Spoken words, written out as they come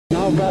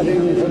Now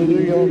batting for the New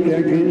York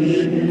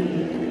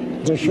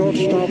Yankees, the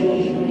shortstop,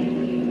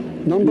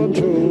 number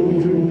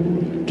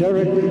 2,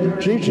 Derek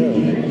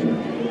Jeter.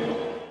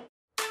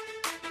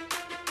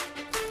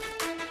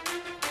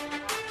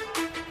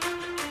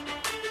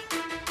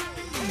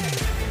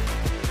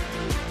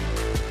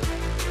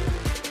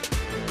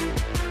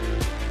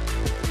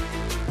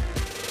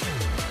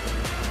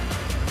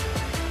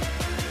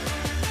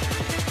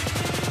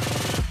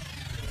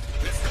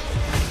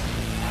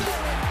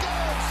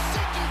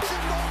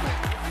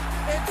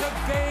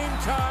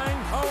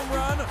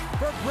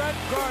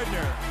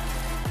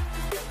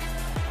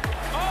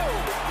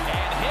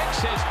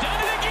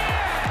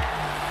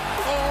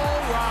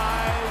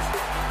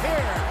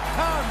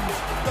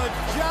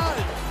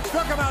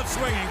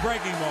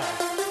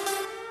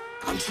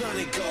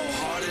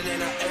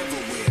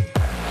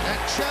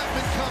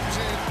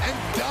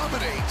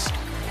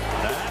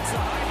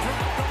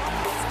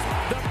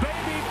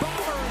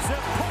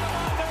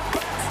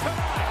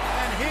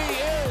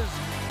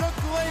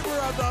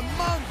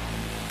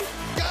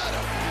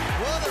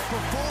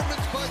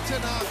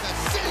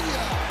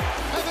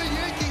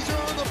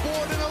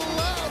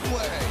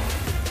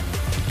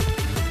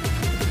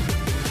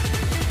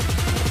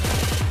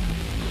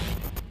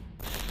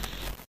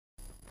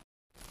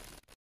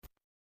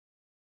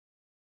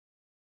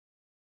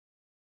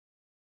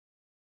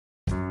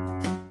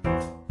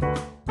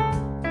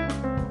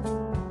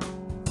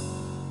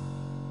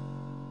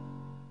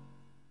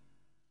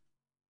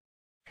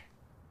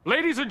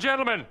 Ladies and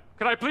gentlemen,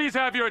 can I please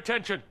have your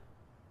attention?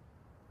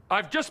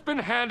 I've just been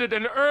handed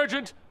an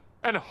urgent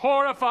and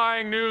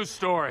horrifying news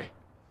story.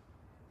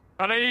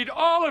 And I need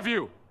all of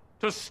you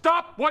to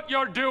stop what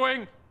you're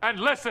doing and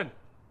listen.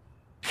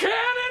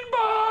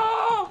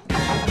 Cannonball!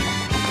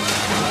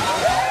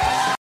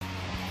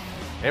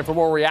 And for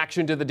more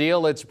reaction to the deal,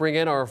 let's bring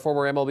in our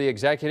former MLB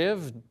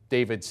executive,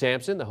 David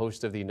Samson, the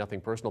host of the Nothing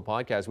Personal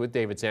podcast with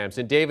David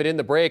Samson. David, in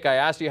the break, I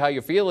asked you how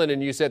you're feeling,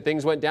 and you said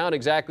things went down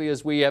exactly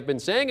as we have been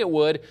saying it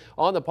would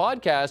on the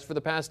podcast for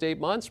the past 8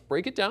 months.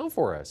 Break it down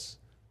for us.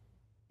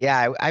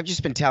 Yeah, I've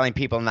just been telling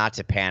people not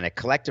to panic.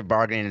 Collective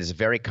bargaining is a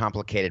very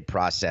complicated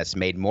process,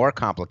 made more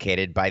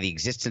complicated by the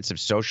existence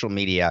of social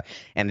media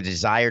and the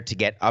desire to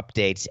get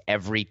updates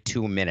every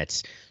 2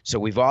 minutes. So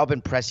we've all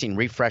been pressing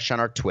refresh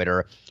on our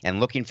Twitter and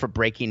looking for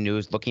breaking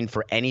news, looking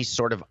for any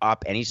sort of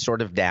up, any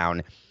sort of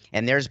down.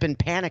 And there's been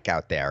panic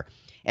out there.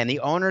 And the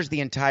owners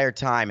the entire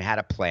time had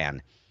a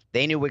plan.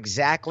 They knew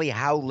exactly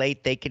how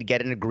late they could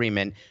get an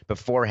agreement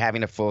before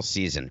having a full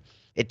season.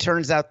 It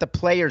turns out the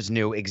players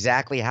knew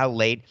exactly how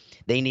late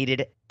they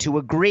needed to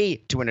agree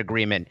to an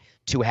agreement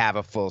to have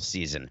a full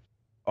season.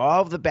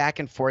 All of the back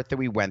and forth that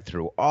we went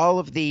through, all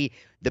of the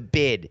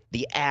bid,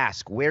 the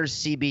ask, where's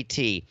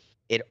CBT,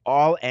 it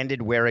all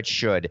ended where it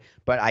should.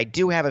 But I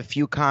do have a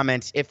few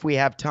comments, if we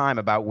have time,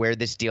 about where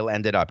this deal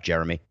ended up,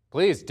 Jeremy.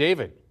 Please,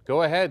 David,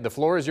 go ahead. The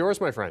floor is yours,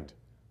 my friend.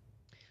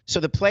 So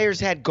the players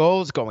had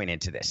goals going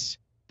into this.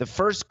 The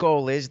first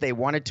goal is they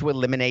wanted to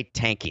eliminate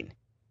tanking.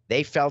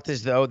 They felt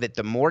as though that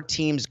the more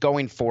teams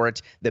going for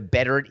it, the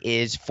better it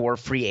is for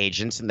free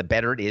agents and the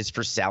better it is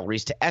for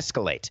salaries to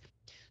escalate.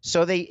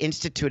 So they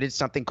instituted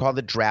something called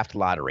the draft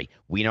lottery.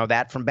 We know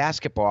that from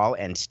basketball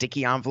and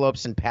sticky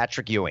envelopes and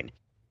Patrick Ewing.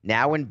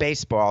 Now in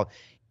baseball,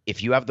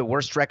 if you have the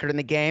worst record in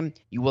the game,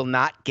 you will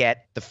not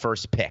get the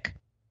first pick.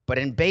 But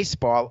in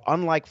baseball,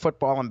 unlike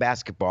football and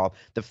basketball,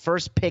 the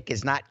first pick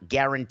is not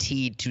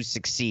guaranteed to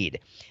succeed.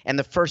 And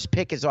the first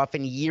pick is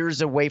often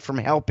years away from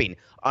helping,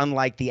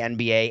 unlike the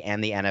NBA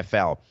and the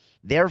NFL.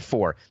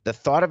 Therefore, the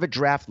thought of a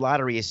draft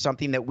lottery is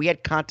something that we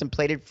had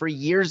contemplated for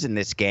years in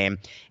this game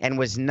and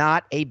was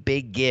not a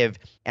big give.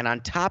 And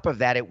on top of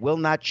that, it will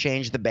not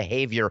change the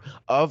behavior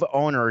of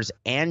owners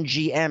and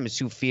GMs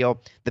who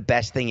feel the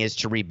best thing is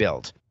to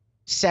rebuild.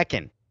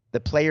 Second, the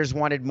players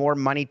wanted more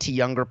money to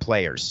younger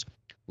players.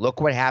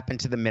 Look what happened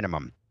to the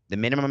minimum. The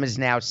minimum is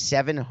now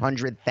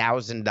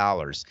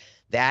 $700,000.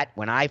 That,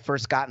 when I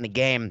first got in the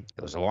game,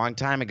 it was a long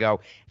time ago,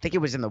 I think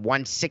it was in the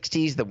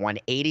 160s, the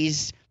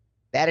 180s.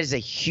 That is a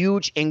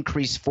huge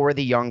increase for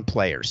the young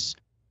players.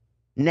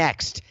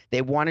 Next,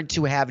 they wanted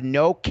to have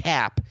no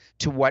cap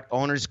to what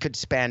owners could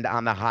spend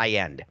on the high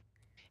end.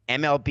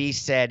 MLB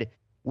said,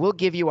 we'll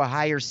give you a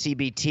higher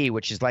CBT,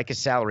 which is like a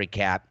salary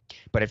cap.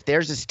 But if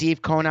there's a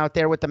Steve Cohen out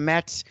there with the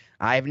Mets,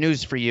 I have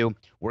news for you.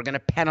 We're going to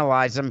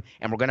penalize him,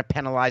 and we're going to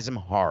penalize him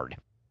hard.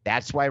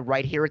 That's why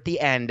right here at the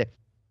end,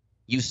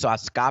 you saw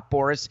Scott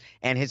Boras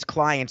and his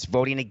clients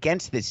voting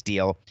against this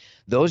deal.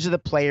 Those are the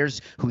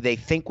players who they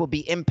think will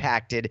be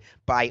impacted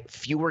by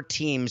fewer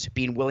teams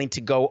being willing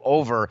to go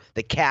over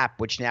the cap,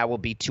 which now will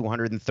be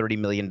 $230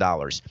 million.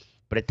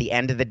 But at the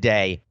end of the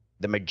day,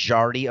 the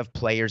majority of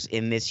players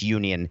in this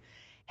union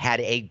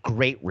had a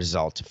great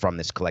result from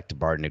this collective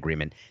bargaining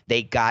agreement.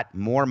 They got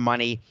more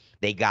money.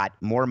 They got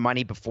more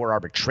money before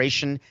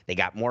arbitration. They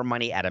got more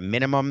money at a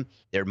minimum.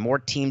 There are more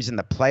teams in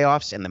the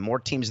playoffs, and the more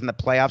teams in the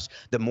playoffs,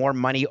 the more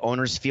money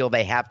owners feel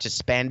they have to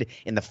spend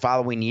in the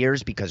following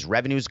years because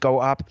revenues go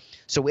up.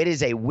 So it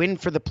is a win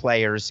for the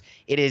players.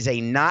 It is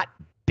a not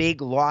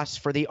big loss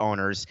for the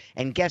owners.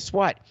 And guess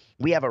what?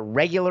 We have a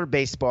regular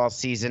baseball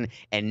season,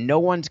 and no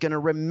one's going to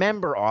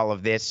remember all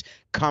of this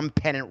come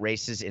pennant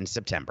races in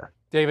September.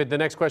 David, the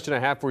next question I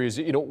have for you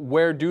is,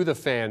 where do the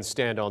fans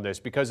stand on this?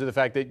 Because of the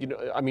fact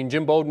that,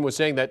 Jim Bowden was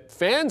saying that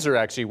fans are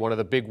actually one of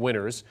the big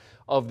winners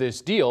of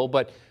this deal.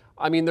 But,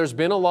 there's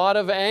been a lot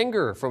of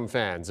anger from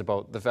fans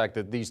about the fact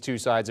that these two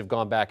sides have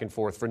gone back and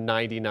forth for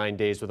 99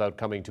 days without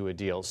coming to a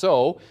deal.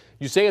 So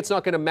you say it's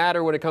not going to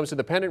matter when it comes to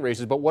the pennant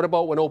races, but what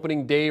about when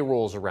opening day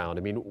rolls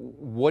around?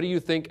 What do you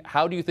think?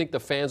 How do you think the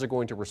fans are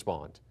going to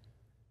respond?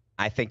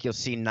 I think you'll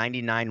see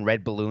 99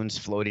 red balloons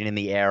floating in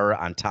the air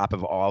on top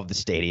of all of the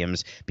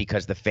stadiums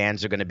because the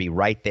fans are going to be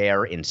right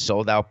there in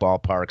sold-out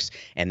ballparks,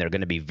 and they're going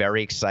to be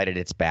very excited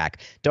it's back.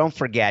 Don't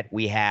forget,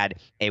 we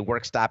had a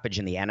work stoppage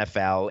in the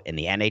NFL, in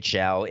the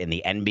NHL, in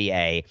the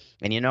NBA,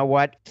 and you know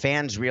what?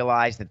 Fans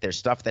realize that there's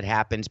stuff that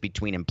happens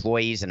between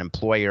employees and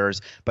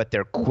employers, but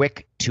they're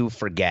quick to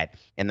forget.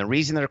 And the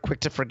reason they're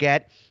quick to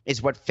forget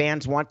is what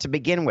fans want to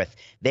begin with.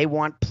 They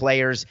want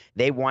players,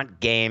 they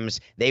want games,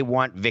 they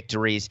want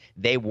victories,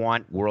 they want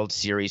World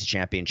Series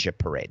championship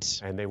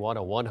parades. And they want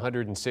a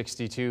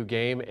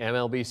 162-game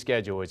MLB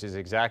schedule, which is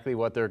exactly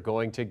what they're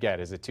going to get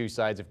as the two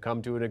sides have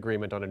come to an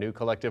agreement on a new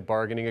collective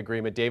bargaining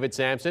agreement. David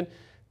Samson,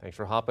 thanks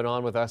for hopping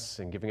on with us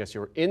and giving us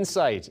your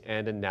insight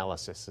and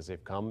analysis as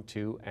they've come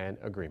to an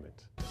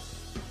agreement.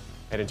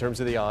 And in terms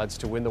of the odds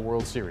to win the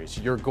World Series,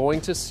 you're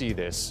going to see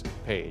this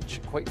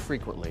page quite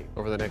frequently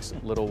over the next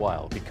little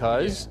while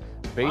because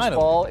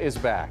baseball is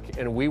back,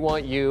 and we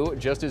want you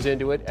just as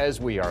into it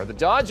as we are. The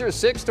Dodgers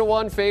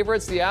 6-1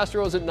 favorites, the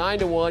Astros at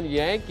 9-1,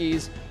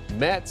 Yankees,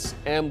 Mets,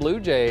 and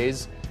Blue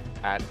Jays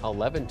at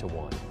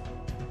 11-1.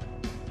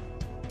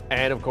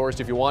 And of course,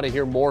 if you want to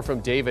hear more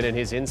from David and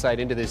his insight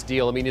into this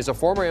deal, he's a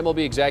former MLB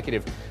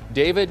executive.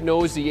 David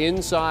knows the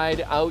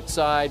inside,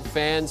 outside,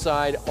 fan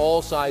side,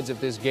 all sides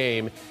of this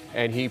game,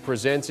 and he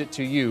presents it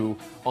to you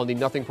on the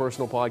Nothing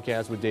Personal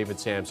podcast with David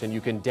Samson. You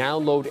can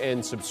download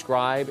and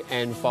subscribe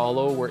and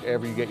follow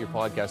wherever you get your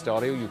podcast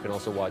audio. You can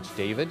also watch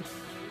David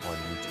on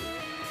YouTube.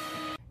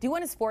 Do you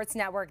want a sports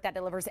network that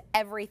delivers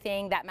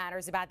everything that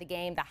matters about the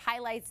game? The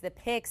highlights, the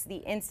picks, the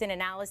instant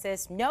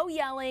analysis, no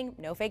yelling,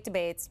 no fake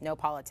debates, no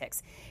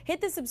politics.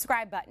 Hit the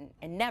subscribe button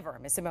and never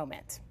miss a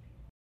moment.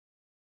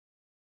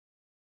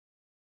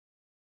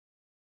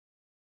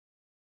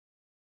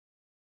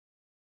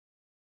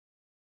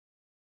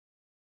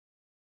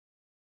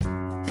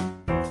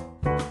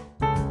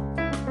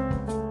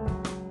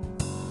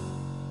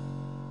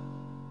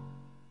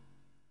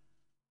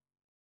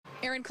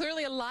 Aaron,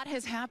 clearly a lot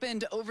has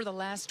happened over the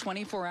last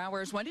 24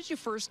 hours. When did you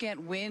first get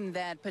wind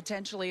that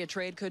potentially a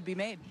trade could be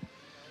made?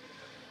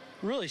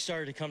 Really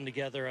started to come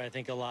together, I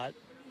think, a lot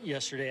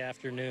yesterday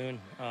afternoon.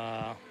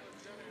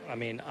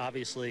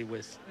 Obviously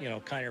with,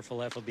 Kiner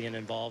Falefa being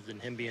involved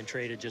and him being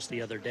traded just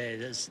the other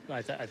day,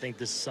 I think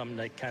this is something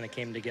that kind of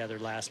came together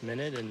last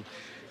minute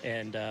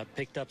and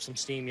picked up some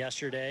steam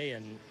yesterday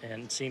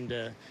and seemed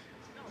to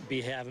be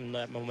having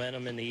that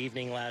momentum in the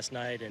evening last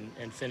night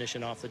and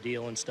finishing off the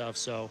deal and stuff.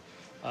 So,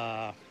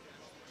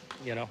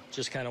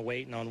 just kind of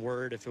waiting on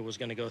word if it was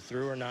going to go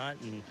through or not.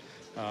 And,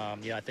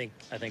 I think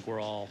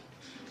we're all,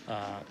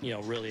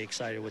 really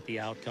excited with the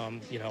outcome.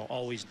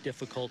 Always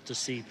difficult to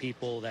see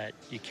people that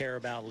you care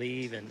about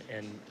leave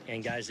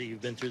and guys that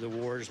you've been through the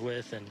wars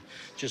with, and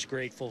just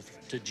grateful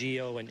to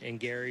Gio and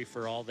Gary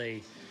for all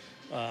they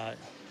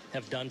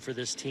have done for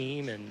this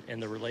team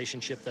and the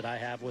relationship that I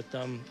have with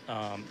them.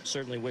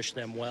 Certainly wish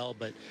them well,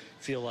 but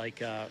feel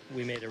like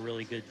we made a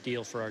really good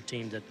deal for our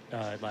team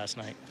last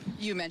night.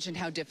 You mentioned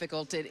how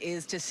difficult it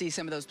is to see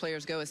some of those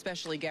players go,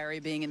 especially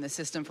Gary being in the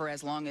system for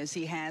as long as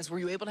he has. Were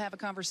you able to have a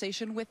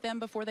conversation with them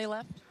before they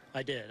left?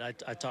 I did.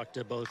 I talked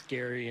to both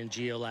Gary and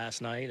Gio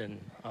last night, and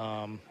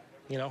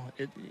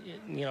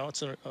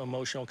it's an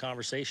emotional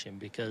conversation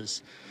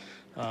because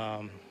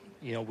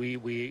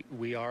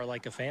we are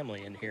like a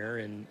family in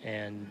here,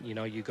 and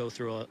you go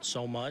through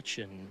so much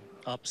and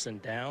ups and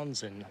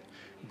downs and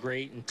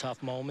great and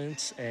tough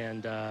moments,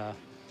 and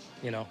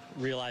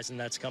realizing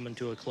that's coming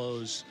to a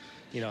close.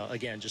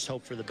 Again, just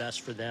hope for the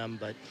best for them,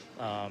 but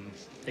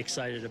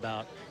excited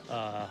about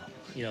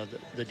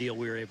the deal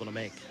we were able to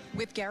make.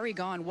 With Gary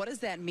gone, what does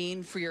that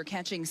mean for your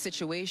catching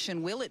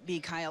situation? Will it be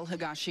Kyle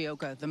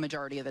Higashioka the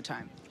majority of the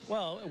time?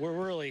 Well, we're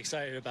really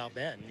excited about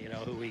Ben,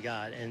 who we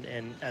got.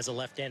 And as a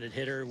left-handed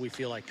hitter, we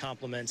feel like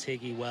complements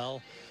Higgy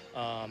well.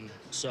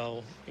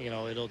 So,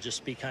 it'll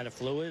just be kind of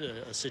fluid,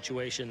 a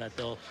situation that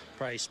they'll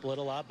probably split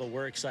a lot. But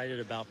we're excited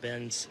about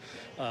Ben's,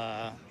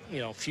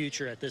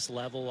 future at this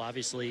level.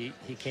 Obviously,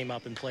 he came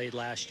up and played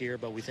last year,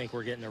 but we think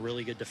we're getting a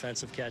really good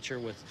defensive catcher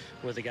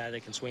with a guy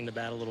that can swing the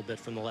bat a little bit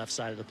from the left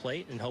side of the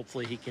plate. And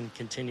hopefully he can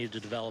continue to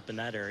develop in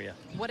that area.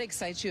 What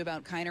excites you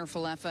about Kiner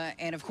Falefa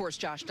and, of course,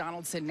 Josh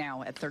Donaldson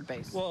now at third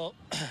base? Well,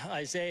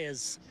 Isaiah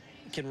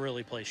can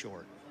really play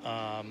short.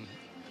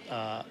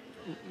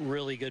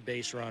 Really good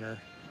base runner,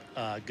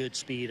 good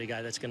speed, a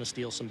guy that's going to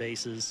steal some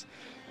bases.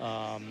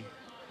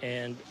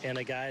 and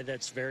a guy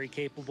that's very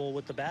capable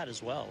with the bat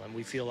as well. And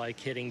we feel like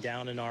hitting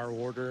down in our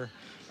order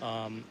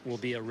will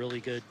be a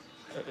really good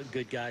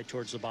guy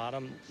towards the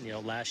bottom. You know,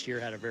 last year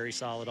had a very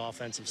solid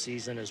offensive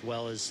season, as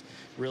well as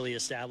really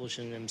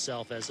establishing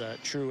himself as a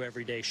true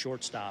everyday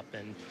shortstop.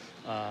 And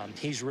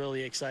he's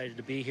really excited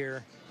to be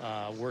here.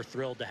 We're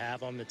thrilled to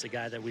have him. It's a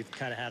guy that we've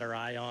kind of had our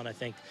eye on, I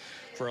think,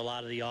 for a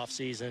lot of the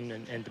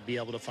offseason, and to be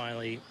able to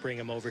finally bring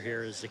him over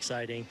here is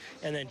exciting.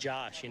 And then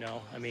Josh, you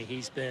know, I mean,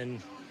 he's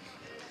been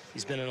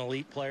an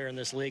elite player in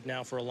this league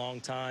now for a long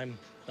time.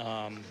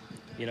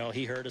 You know,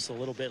 he hurt us a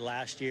little bit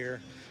last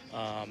year.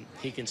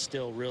 He can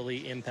still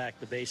really impact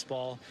the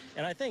baseball.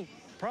 And I think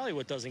probably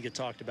what doesn't get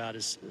talked about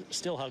is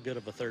still how good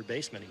of a third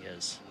baseman he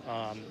is.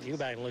 You go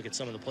back and look at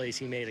some of the plays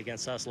he made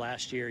against us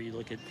last year. You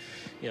look at,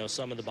 you know,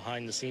 some of the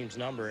behind-the-scenes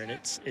number, and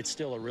it's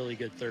still a really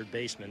good third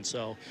baseman.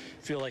 So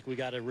I feel like we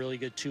got a really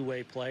good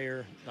two-way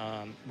player.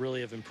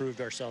 Really have improved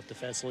ourselves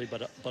defensively,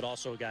 but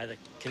also a guy that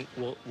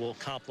will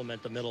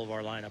complement the middle of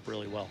our lineup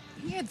really well.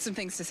 He had some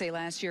things to say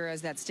last year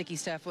as that sticky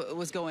stuff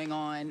was going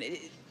on.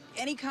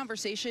 Any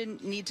conversation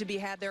need to be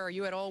had there? Are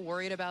you at all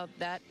worried about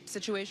that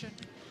situation?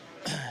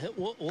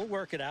 We'll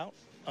work it out.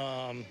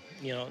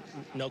 You know,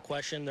 no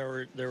question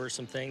there were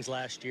some things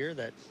last year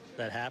that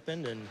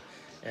happened,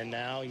 and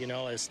now, you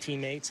know, as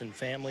teammates and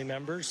family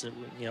members,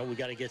 you know, we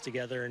got to get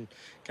together and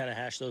kind of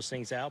hash those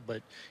things out.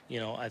 But, you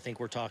know, I think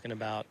we're talking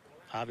about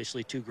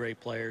obviously two great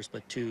players,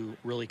 but two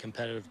really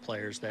competitive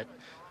players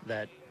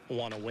that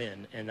want to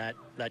win, and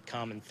that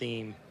common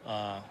theme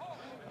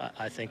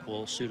I think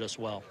will suit us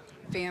well.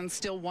 Fans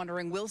still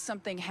wondering, will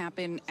something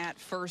happen at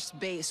first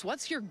base?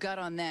 What's your gut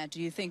on that?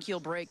 Do you think you'll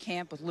break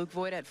camp with Luke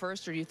Voit at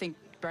first, or do you think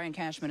Brian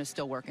Cashman is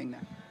still working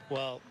there?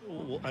 Well,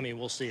 I mean,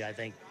 we'll see. I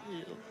think,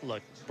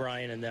 look,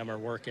 Brian and them are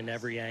working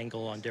every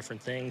angle on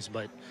different things,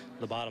 but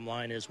the bottom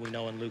line is we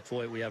know in Luke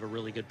Voit we have a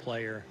really good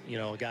player, you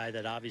know, a guy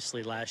that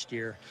obviously last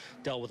year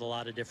dealt with a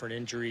lot of different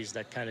injuries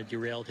that kind of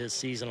derailed his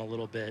season a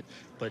little bit,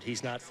 but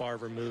he's not far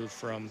removed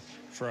from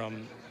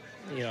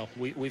you know,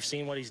 we've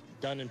seen what he's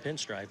done in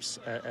pinstripes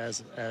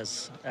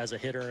as a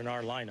hitter in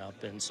our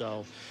lineup. And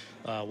so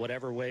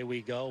whatever way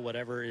we go,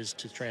 whatever is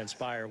to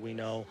transpire, we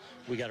know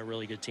we got a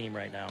really good team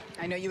right now.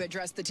 I know you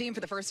addressed the team for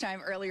the first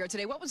time earlier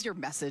today. What was your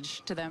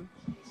message to them?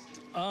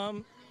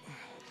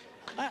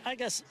 I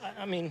guess,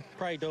 I mean,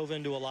 probably dove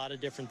into a lot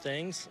of different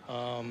things,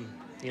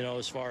 you know,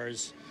 as far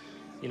as,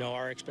 you know,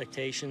 our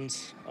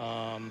expectations.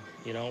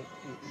 You know,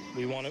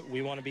 we want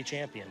to be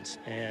champions.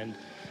 And,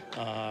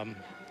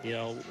 you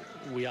know,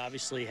 we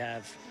obviously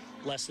have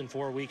less than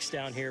 4 weeks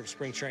down here of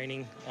spring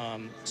training,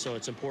 so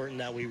it's important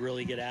that we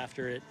really get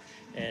after it,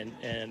 and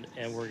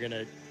we're going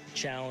to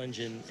challenge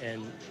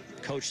and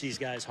coach these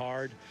guys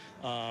hard,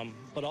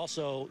 but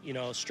also, you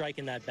know,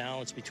 striking that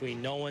balance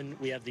between knowing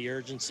we have the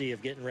urgency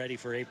of getting ready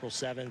for April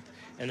 7th,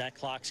 and that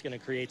clock's going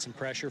to create some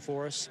pressure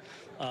for us,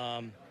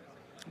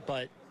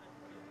 but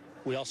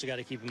we also got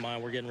to keep in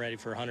mind we're getting ready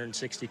for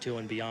 162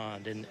 and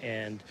beyond,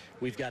 and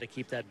we've got to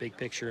keep that big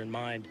picture in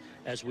mind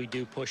as we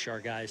do push our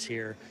guys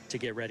here to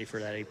get ready for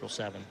that April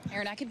 7th.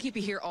 Aaron, I could keep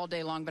you here all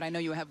day long, but I know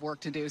you have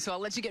work to do, so I'll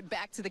let you get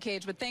back to the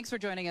cage, but thanks for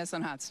joining us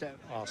on Hot Stove.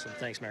 Awesome.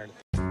 Thanks, Meredith.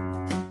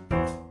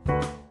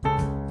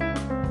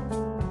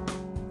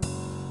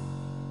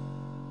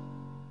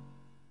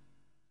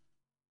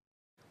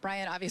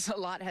 Brian, obviously a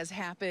lot has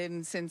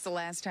happened since the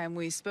last time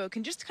we spoke. Can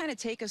you just kind of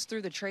take us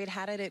through the trade?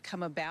 How did it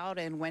come about,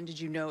 and when did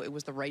you know it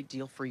was the right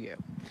deal for you?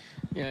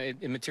 Yeah,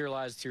 it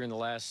materialized here in the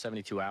last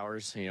 72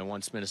 hours. You know,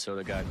 once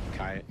Minnesota got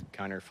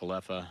Kiner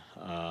Falefa,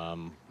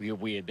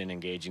 we had been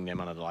engaging them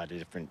on a lot of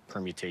different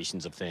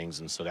permutations of things,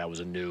 and so that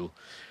was a new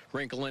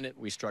wrinkle in it.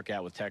 We struck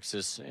out with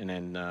Texas, and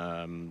then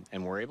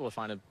and we're able to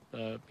find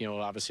a you know,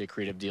 obviously a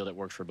creative deal that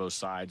works for both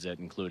sides that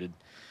included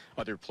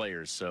other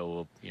players.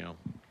 So, you know,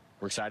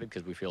 we're excited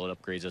because we feel it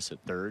upgrades us at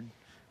third,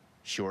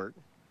 short,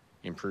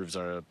 improves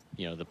our,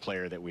 you know, the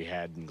player that we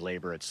had in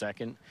Glaber at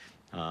second.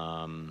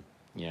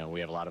 You know, we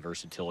have a lot of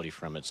versatility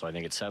from it, so I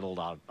think it settled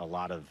out a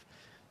lot of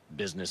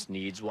business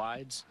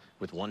needs-wise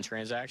with one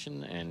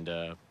transaction, and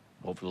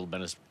hopefully it'll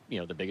benefit. You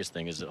know, the biggest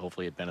thing is that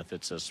hopefully it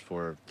benefits us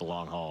for the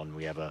long haul, and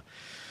we have a,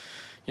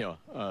 you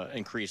know,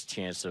 increased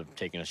chance of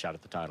taking a shot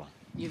at the title.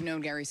 You've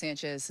known Gary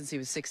Sanchez since he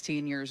was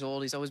 16 years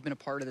old. He's always been a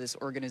part of this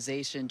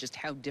organization. Just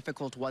how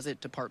difficult was it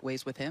to part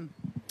ways with him?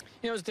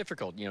 You know, it was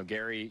difficult. You know,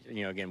 Gary,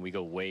 you know, again, we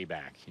go way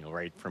back, you know,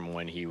 right from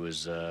when he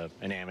was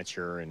an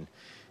amateur,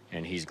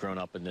 and he's grown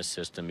up in this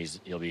system.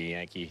 He'll be a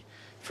Yankee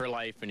for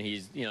life, and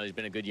he's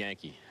been a good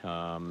Yankee.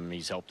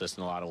 He's helped us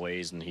in a lot of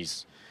ways, and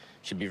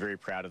should be very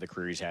proud of the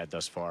career he's had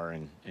thus far,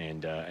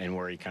 and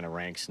where he kind of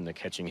ranks in the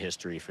catching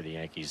history for the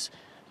Yankees,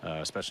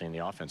 especially in the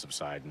offensive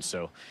side. And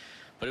so,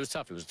 but it was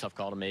tough. It was a tough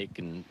call to make,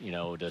 and, you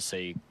know, to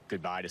say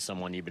goodbye to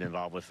someone you've been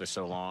involved with for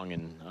so long.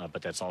 And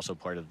but that's also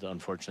part of the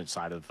unfortunate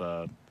side of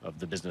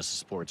the business of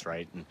sports,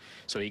 right? And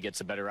so he gets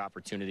a better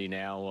opportunity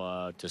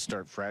now to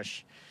start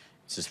fresh.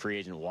 It's his free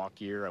agent walk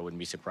year. I wouldn't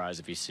be surprised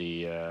if you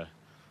see,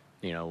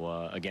 you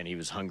know, again, he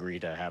was hungry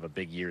to have a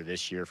big year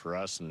this year for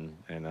us, and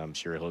I'm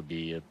sure he'll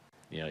be,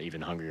 you know, even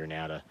hungrier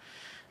now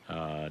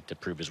to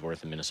prove his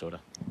worth in Minnesota.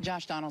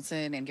 Josh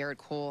Donaldson and Garrett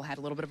Cole had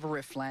a little bit of a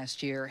rift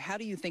last year. How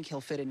do you think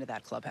he'll fit into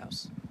that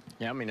clubhouse?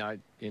 Yeah, I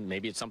mean,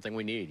 maybe it's something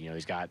we need.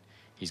 He's got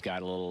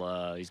a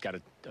little, he's got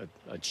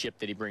a chip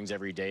that he brings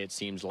every day. It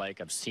seems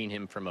like I've seen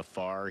him from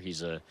afar.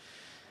 He's an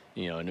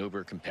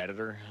uber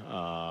competitor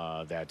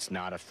that's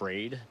not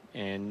afraid,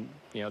 and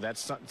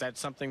that's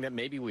something that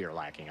maybe we are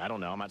lacking. I don't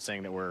know. I'm not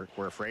saying that we're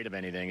afraid of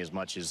anything as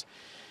much as,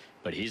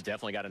 but he's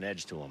definitely got an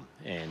edge to him,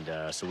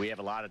 and so we have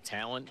a lot of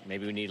talent.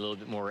 Maybe we need a little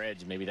bit more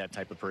edge. Maybe that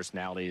type of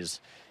personality is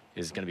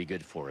going to be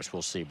good for us.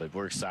 We'll see, but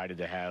we're excited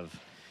to have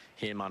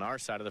him on our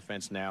side of the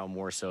fence now,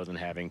 more so than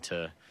having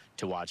to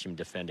watch him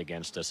defend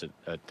against us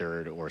at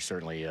third, or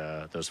certainly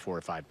those 4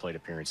 or 5 plate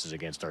appearances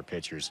against our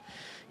pitchers,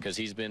 because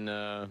he's been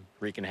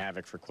wreaking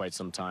havoc for quite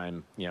some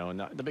time.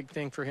 And the big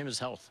thing for him is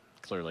health.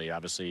 Clearly,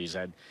 obviously, he's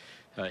had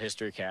a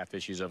history of calf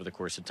issues over the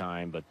course of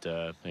time, but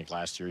I think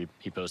last year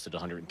he posted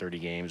 130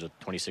 games with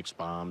 26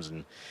 bombs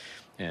and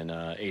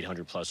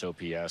 800 plus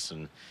OPS,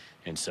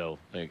 and so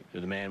the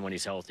man, when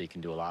he's healthy,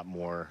 can do a lot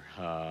more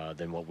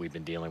than what we've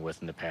been dealing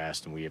with in the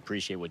past, and we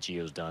appreciate what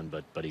Gio's done,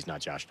 but he's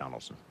not Josh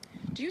Donaldson.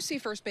 Do you see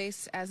first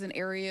base as an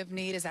area of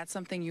need? Is that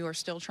something you are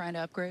still trying to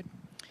upgrade?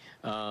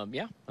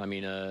 Yeah, I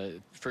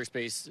mean, first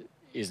base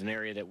is an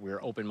area that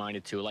we're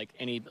open-minded to. Like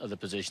any of the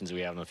positions we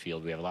have on the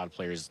field, we have a lot of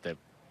players that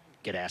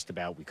get asked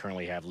about. We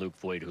currently have Luke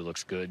Voigt, who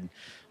looks good.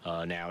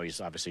 Now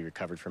he's obviously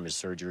recovered from his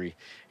surgery,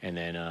 and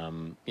then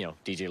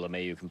DJ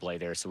LeMahieu can play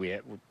there. So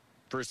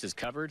first is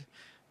covered,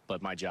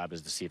 but my job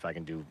is to see if I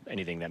can do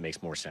anything that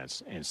makes more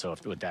sense. And so,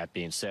 with that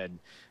being said,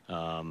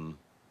 I'm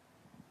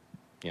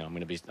going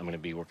to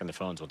be working the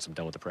phones once I'm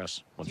done with the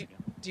press.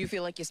 Do you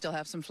feel like you still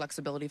have some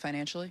flexibility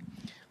financially?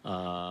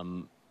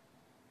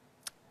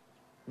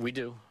 We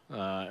do,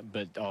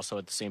 but also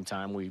at the same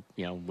time, we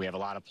have a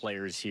lot of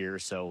players here,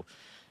 so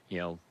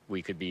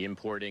we could be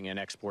importing and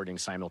exporting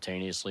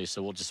simultaneously.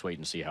 So we'll just wait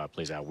and see how it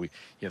plays out.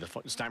 The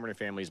Steinbrenner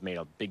family has made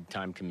a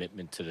big-time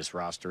commitment to this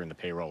roster and the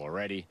payroll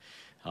already,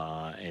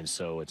 and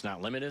so it's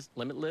not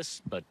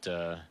limitless, but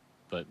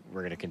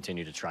we're going to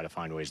continue to try to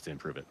find ways to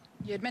improve it.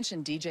 You had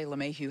mentioned DJ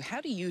LeMahieu.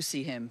 How do you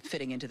see him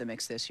fitting into the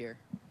mix this year?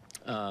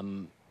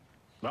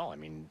 Well, I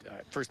mean,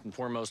 first and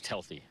foremost,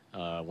 healthy.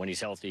 When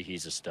he's healthy,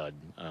 he's a stud.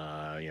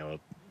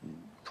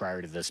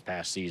 Prior to this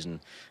past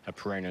season, a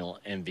perennial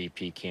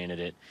MVP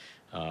candidate.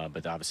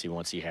 But obviously,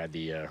 once he had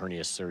the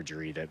hernia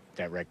surgery,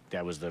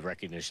 that was the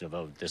recognition of,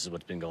 oh, this is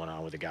what's been going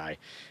on with the guy,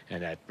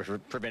 and that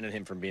prevented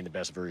him from being the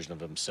best version of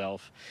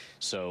himself.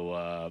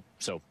 So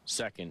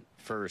second,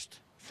 first,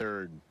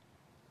 third,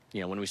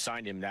 when we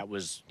signed him, that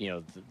was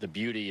the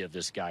beauty of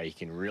this guy. He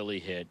can really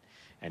hit,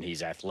 and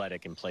he's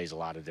athletic and plays a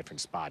lot of different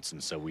spots,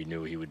 and so we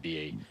knew he would be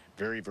a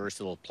very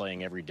versatile,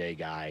 playing everyday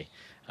guy.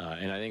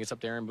 And I think it's up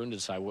to Aaron Boone to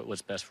decide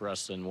what's best for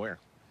us and where.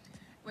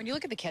 When you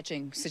look at the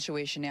catching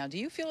situation now, do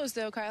you feel as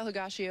though Kyle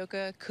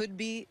Higashioka could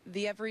be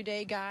the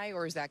everyday guy,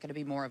 or is that going to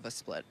be more of a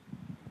split?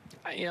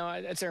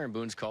 That's Aaron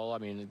Boone's call. I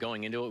mean,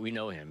 going into it, we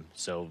know him,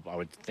 so I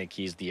would think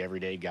he's the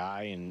everyday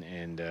guy,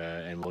 and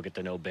we'll get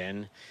to know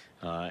Ben,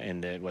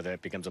 and that whether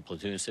it becomes a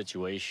platoon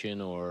situation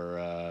or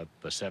a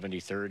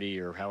 70-30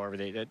 or however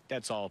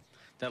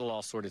that'll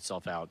all sort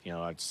itself out.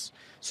 It's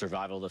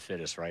survival of the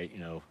fittest, right?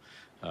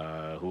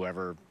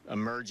 Whoever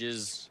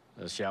emerges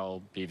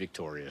shall be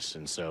victorious,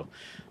 and so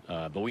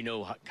but we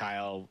know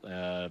Kyle,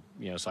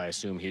 so I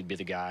assume he'd be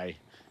the guy,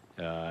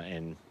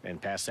 and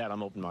past that,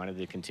 I'm open-minded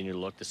to continue to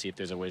look to see if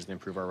there's ways to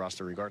improve our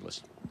roster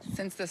regardless.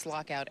 Since this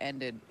lockout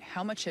ended,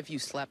 how much have you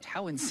slept?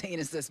 How insane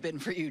has this been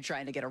for you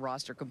trying to get a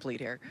roster complete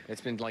here? It's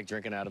been like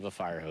drinking out of a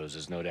fire hose.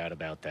 There's no doubt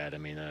about that. I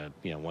mean,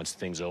 once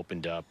things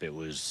opened up, it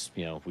was,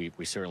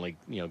 we certainly,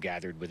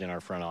 gathered within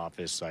our front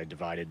office. I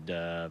divided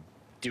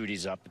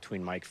duties up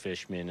between Mike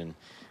Fishman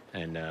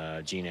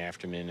and Gene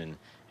Afterman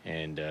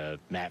and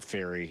Matt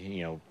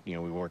Ferry. We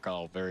work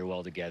all very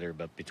well together,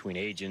 but between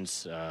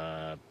agents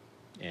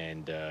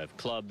and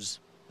clubs,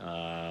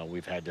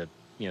 we've had to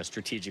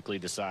strategically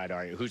decide, all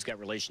right, who's got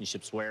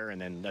relationships where,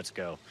 and then let's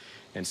go.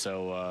 And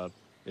so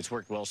it's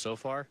worked well so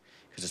far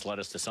because it's led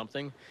us to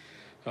something,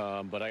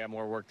 but I got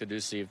more work to do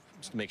to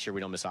make sure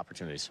we don't miss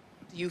opportunities.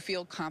 Do you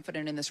feel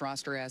confident in this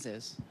roster as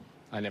is?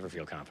 I never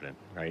feel confident,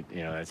 right?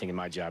 I think in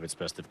my job it's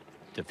best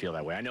to feel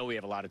that way. I know we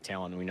have a lot of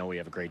talent and we know we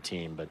have a great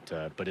team,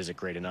 but is it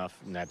great enough?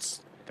 And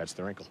that's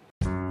the wrinkle.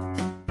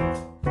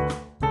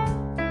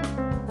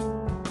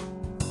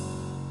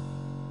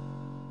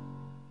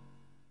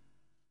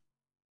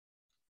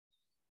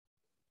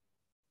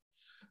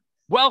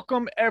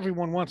 Welcome,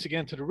 everyone, once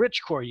again to the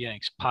Rich Core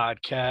Yanks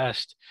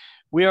podcast.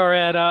 We are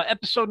at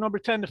episode number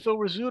 10, the Phil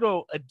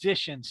Rizzuto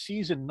edition,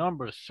 season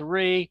number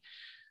 3,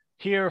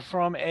 here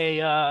from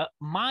a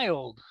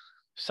mild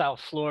South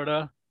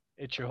Florida.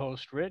 It's your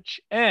host,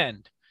 Rich,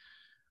 and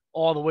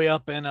all the way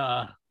up in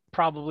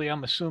probably,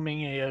 I'm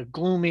assuming, a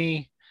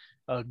gloomy,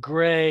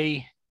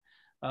 gray,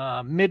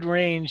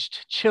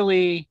 mid-ranged,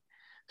 chilly,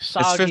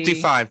 soggy. It's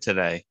 55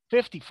 today.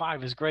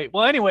 55 is great.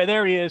 Well, anyway,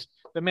 there he is.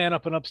 The man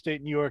up in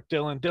upstate New York,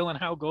 Dylan. Dylan,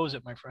 how goes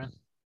it, my friend?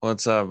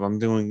 What's up? I'm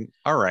doing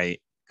all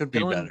right. Could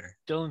be better.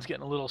 Dylan's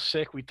getting a little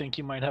sick. We think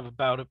he might have a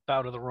bout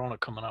of the Rona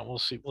coming on. We'll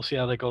see. We'll see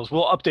how that goes.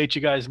 We'll update you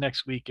guys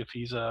next week if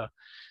he's legit.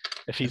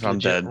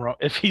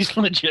 If he's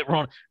legit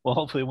Rona. Well,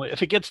 hopefully,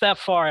 if it gets that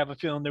far, I have a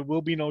feeling there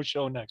will be no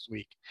show next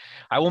week.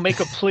 I will make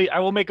a plea. I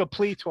will make a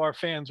plea to our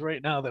fans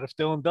right now that if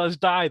Dylan does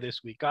die this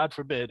week, God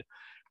forbid,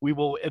 we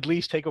will at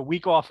least take a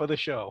week off of the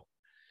show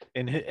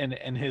in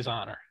his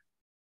honor.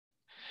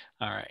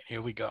 All right,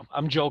 here we go.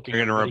 I'm joking.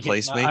 You're gonna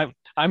replace me?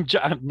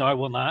 No, I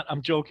will not.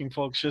 I'm joking,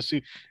 folks. Just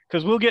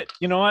because we'll get.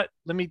 You know what?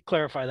 Let me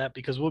clarify that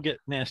because we'll get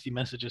nasty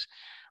messages.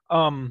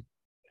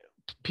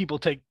 People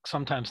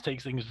sometimes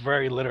take things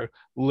very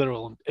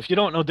literal. If you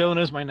don't know,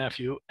 Dylan is my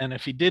nephew, and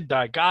if he did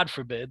die, God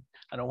forbid,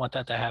 I don't want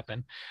that to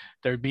happen.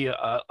 There'd be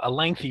a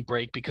lengthy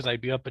break because I'd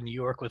be up in New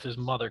York with his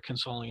mother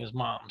consoling his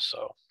mom.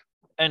 So,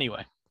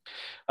 anyway.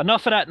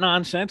 Enough of that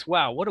nonsense.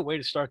 Wow, what a way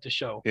to start the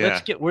show.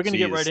 Yeah, we're going to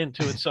get right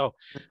into it. So,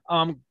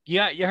 you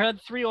had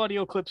 3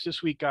 audio clips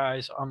this week,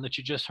 guys, that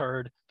you just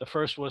heard. The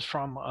first was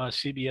from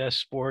CBS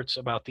Sports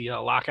about the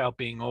lockout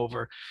being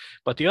over.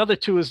 But the other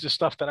 2 is the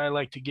stuff that I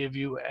like to give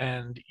you.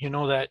 And you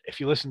know that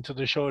if you listen to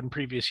the show in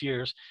previous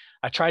years,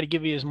 I try to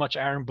give you as much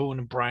Aaron Boone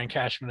and Brian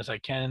Cashman as I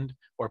can,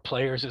 or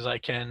players as I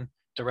can,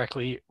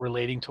 directly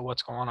relating to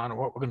what's going on and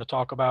what we're going to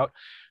talk about.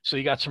 So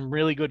you got some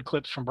really good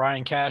clips from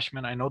Brian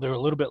Cashman. I know they're a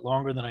little bit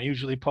longer than I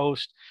usually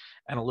post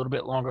and a little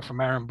bit longer from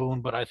Aaron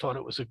Boone, but I thought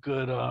it was a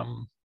good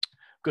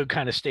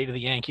kind of state of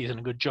the Yankees and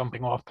a good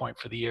jumping off point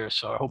for the year.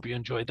 So I hope you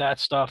enjoyed that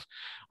stuff.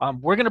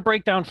 We're going to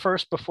break down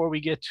first before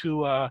we get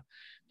to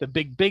the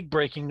big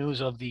breaking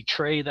news of the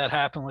trade that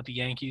happened with the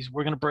Yankees.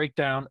 We're going to break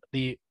down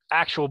the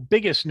actual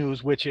biggest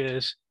news, which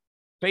is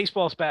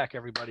baseball's back,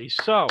 everybody.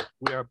 So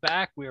we are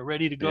back. We are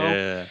ready to go.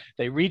 Yeah.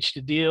 They reached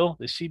a deal.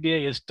 The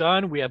CBA is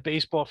done. We have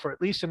baseball for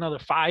at least another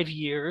 5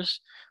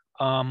 years.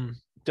 Dylan,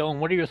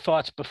 what are your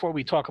thoughts before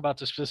we talk about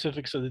the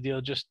specifics of the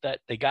deal, just that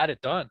they got it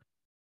done?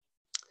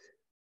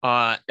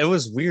 It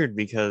was weird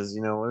because,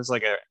 it was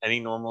like any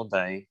normal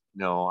day.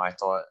 I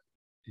thought,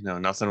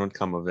 nothing would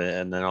come of it.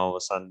 And then all of a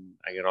sudden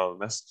I get all the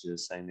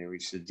messages saying they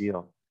reached a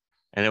deal.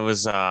 And it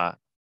was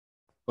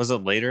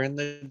it later in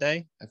the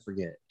day? I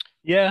forget.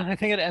 Yeah, I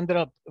think it ended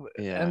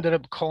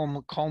up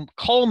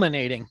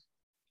culminating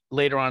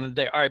later on in the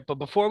day. All right, but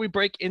before we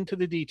break into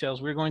the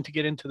details, we're going to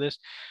get into this.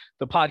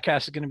 The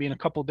podcast is going to be in a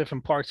couple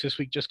different parts this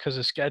week just because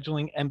of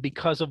scheduling and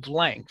because of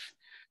length.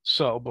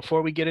 So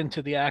before we get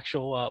into the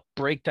actual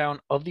breakdown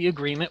of the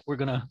agreement,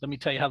 let me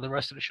tell you how the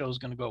rest of the show is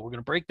going to go. We're going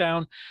to break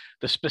down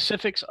the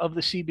specifics of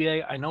the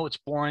CBA. I know it's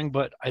boring,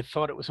 but I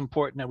thought it was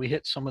important that we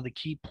hit some of the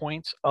key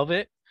points of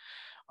it.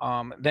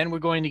 Then we're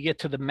going to get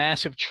to the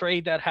massive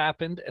trade that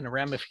happened and the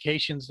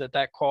ramifications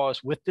that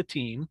caused with the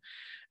team.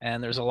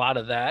 And there's a lot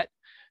of that.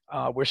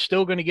 We're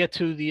still going to get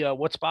to the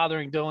What's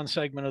Bothering Dylan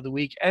segment of the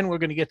week. And we're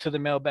going to get to the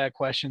mailbag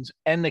questions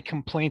and the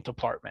complaint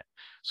department.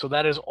 So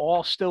that is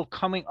all still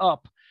coming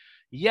up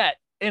yet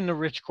in the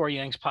Rich Core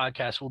Yanks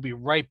podcast. We'll be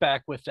right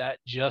back with that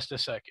just a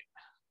second.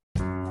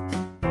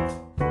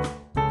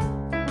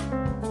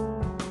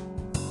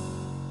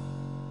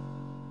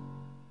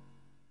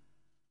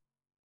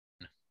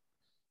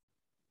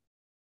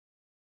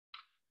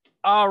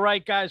 All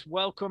right, guys,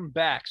 welcome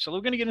back. So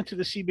we're going to get into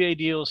the CBA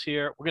deals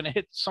here. We're going to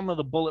hit some of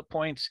the bullet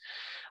points.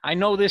 I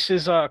know this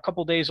is a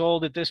couple days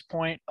old at this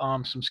point,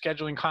 some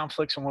scheduling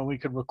conflicts on when we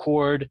could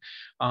record.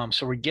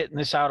 So we're getting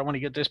this out. I want to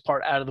get this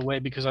part out of the way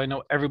because I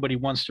know everybody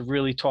wants to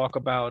really talk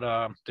about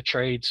the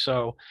trade.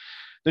 So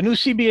the new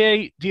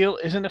CBA deal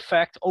is in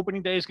effect.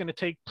 Opening day is going to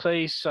take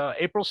place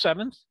April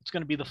 7th. It's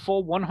going to be the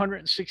full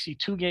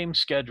 162-game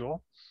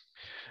schedule.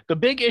 The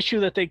big issue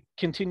that they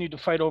continued to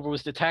fight over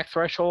was the tax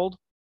threshold.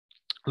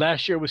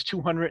 Last year was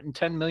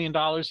 $210 million.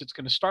 It's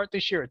going to start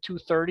this year at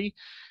 $230,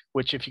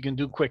 which if you can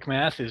do quick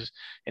math is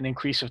an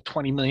increase of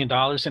 $20 million.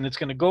 And it's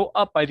going to go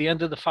up by the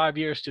end of the 5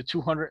 years to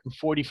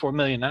 $244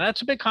 million. And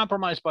that's a big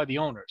compromise by the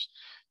owners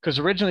because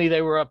originally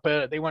they were up,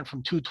 they went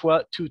from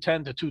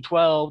 210 to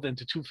 212 then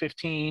to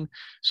 215.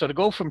 So to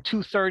go from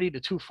 230 to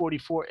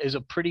 244 is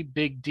a pretty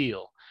big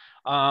deal.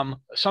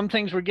 Some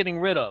things we're getting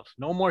rid of.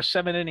 No more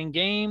 7-inning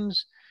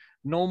games.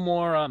 No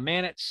more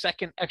man at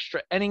second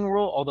extra inning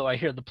rule, although I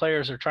hear the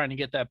players are trying to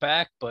get that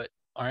back, but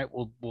all right,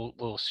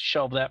 we'll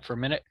shelve that for a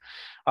minute.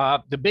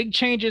 The big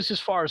changes as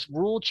far as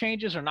rule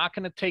changes are not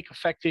going to take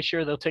effect this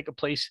year. They'll take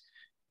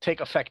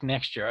effect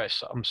next year.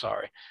 I'm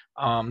sorry.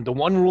 The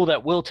one rule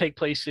that will take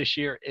place this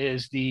year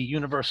is the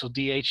universal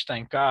DH,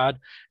 thank God.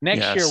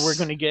 Next year, we're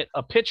going to get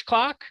a pitch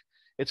clock.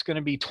 It's going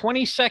to be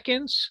 20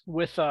 seconds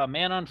with a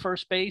man on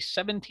first base,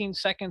 17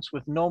 seconds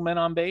with no men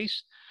on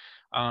base.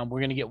 We're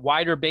going to get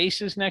wider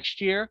bases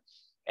next year,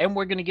 and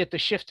we're going to get the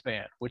shift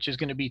ban, which is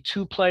going to be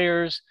 2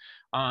 players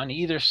on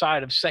either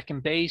side of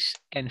second base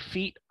and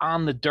feet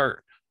on the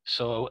dirt.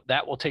 So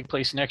that will take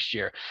place next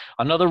year.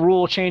 Another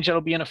rule change that will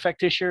be in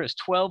effect this year is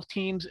 12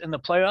 teams in the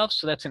playoffs.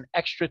 So that's an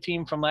extra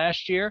team from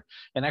last year,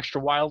 an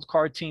extra wild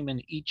card team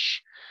in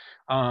each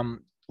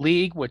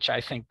league, which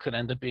I think could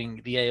end up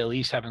being the AL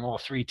East having all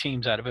 3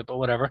 teams out of it, but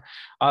whatever.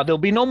 There'll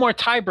be no more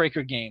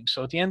tiebreaker games.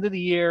 So at the end of the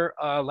year,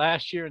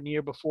 last year and the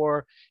year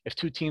before, if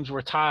 2 teams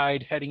were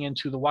tied heading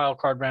into the wild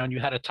card round, you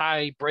had a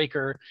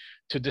tiebreaker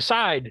to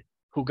decide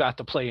who got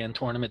the play-in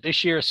tournament.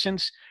 This year,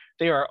 since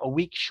they are a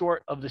week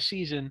short of the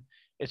season,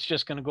 it's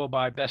just going to go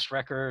by best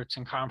records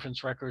and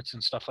conference records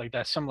and stuff like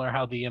that, similar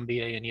how the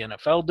NBA and the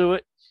NFL do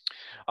it.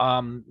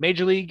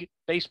 Major League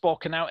Baseball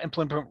can now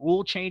implement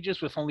rule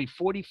changes with only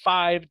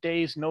 45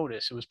 days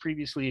notice. It was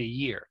previously a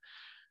year.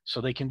 So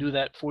they can do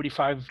that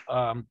 45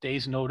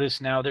 days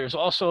notice. Now there's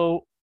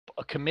also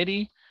a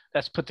committee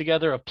that's put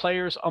together of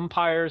players,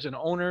 umpires, and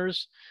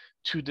owners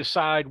to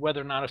decide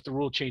whether or not if the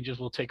rule changes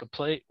will take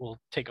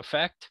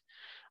effect.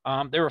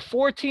 There were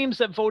 4 teams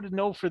that voted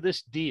no for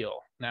this deal.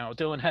 Now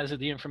Dylan has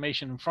the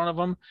information in front of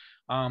him.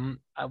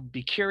 I'll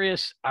be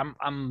curious.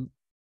 I'm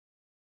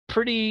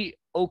pretty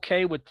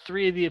okay with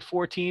 3 of the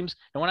 4 teams.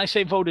 And when I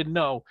say voted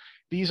no,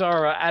 these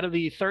are out of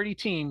the 30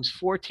 teams,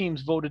 4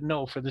 teams voted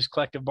no for this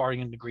collective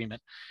bargaining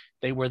agreement.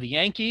 They were the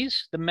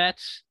Yankees, the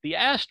Mets, the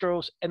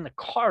Astros, and the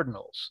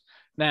Cardinals.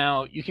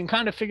 Now, you can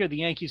kind of figure the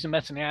Yankees, the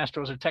Mets, and the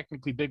Astros are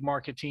technically big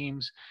market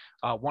teams,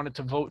 wanted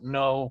to vote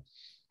no.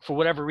 For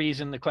whatever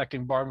reason, the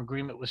collective bargaining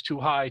agreement was too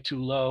high,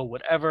 too low,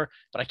 whatever.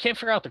 But I can't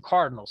figure out the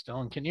Cardinals,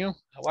 Dylan. Can you?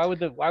 Why would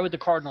the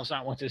Cardinals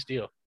not want this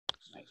deal?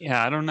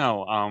 Yeah, I don't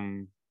know.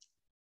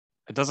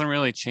 It doesn't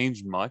really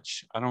change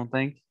much, I don't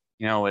think.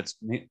 It's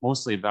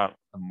mostly about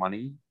the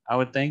money, I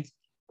would think.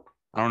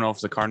 I don't know if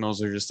the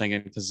Cardinals are just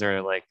thinking because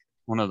they're like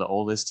one of the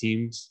oldest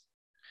teams,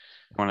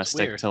 want to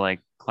stick weird. to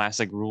like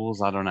classic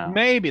rules. I don't know.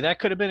 Maybe that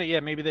could have been it.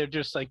 Yeah, maybe they're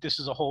just like, this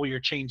is a whole year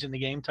changing the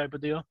game type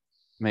of deal.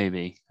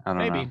 Maybe. I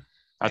don't know.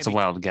 That's a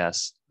wild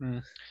guess.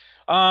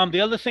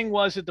 The other thing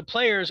was that the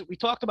players, we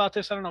talked about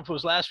this, I don't know if it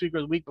was last week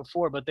or the week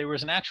before, but there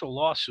was an actual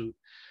lawsuit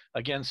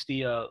against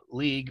the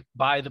league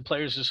by the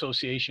Players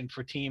Association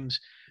for teams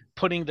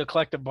putting the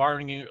collective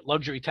bargaining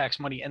luxury tax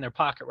money in their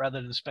pocket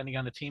rather than spending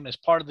on the team. As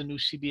part of the new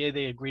CBA,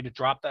 they agreed to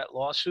drop that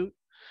lawsuit.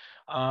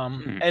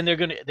 And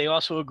they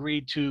also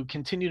agreed to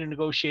continue to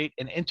negotiate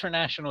an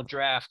international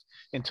draft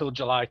until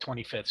July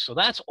 25th. So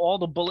that's all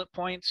the bullet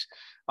points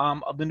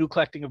of the new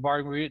collective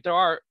bargaining agreement.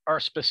 There are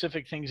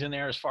specific things in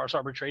there as far as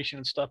arbitration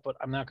and stuff, but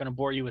I'm not going to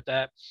bore you with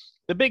that.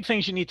 The big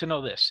things you need to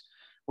know this: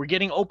 we're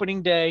getting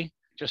opening day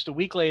just a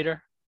week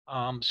later.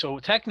 So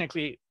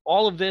technically,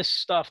 all of this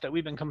stuff that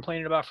we've been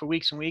complaining about for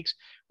weeks and weeks,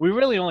 we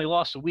really only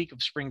lost a week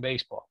of spring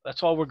baseball.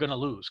 That's all we're going to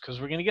lose,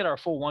 because we're going to get our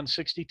full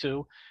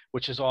 162,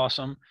 which is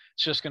awesome.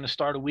 It's just going to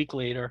start a week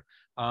later.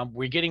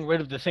 We're getting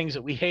rid of the things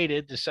that we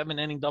hated, the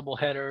 7-inning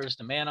doubleheaders,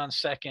 the man on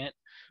second.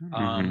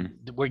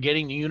 We're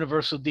getting the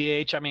universal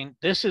DH. I mean,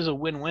 this is a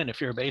win-win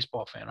if you're a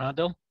baseball fan, huh,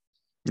 Dill?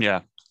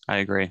 Yeah, I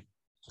agree.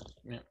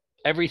 Yeah.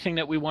 Everything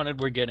that we wanted,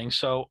 we're getting.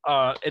 So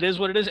it is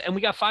what it is. And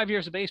we got 5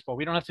 years of baseball.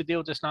 We don't have to deal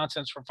with this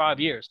nonsense for 5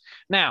 years.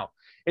 Now,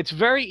 it's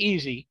very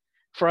easy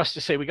for us to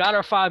say, we got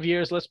our 5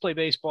 years. Let's play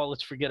baseball.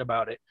 Let's forget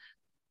about it.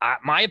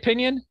 My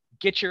opinion,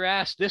 get your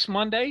ass this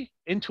Monday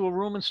into a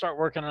room and start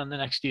working on the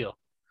next deal.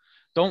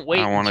 Don't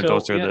wait. I want to go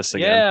through this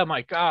again. Yeah,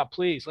 my God,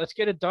 please. Let's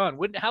get it done.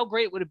 How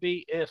great would it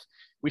be if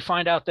we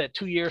find out that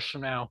 2 years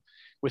from now,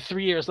 with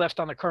 3 years left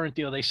on the current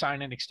deal, they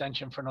sign an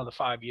extension for another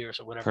 5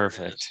 years or whatever.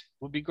 Perfect. It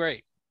would be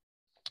great.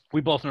 We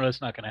both know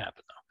that's not going to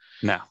happen,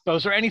 though. No. So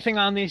is there anything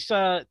on these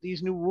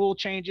new rule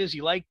changes?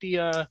 You like we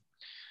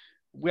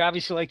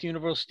obviously like the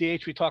universal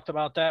DH. We talked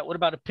about that. What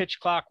about a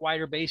pitch clock,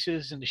 wider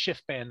bases, and the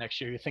shift ban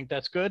next year? You think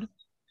that's good?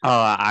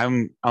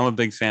 I'm a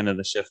big fan of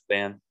the shift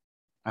ban.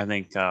 I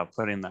think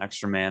putting the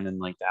extra man in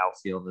like the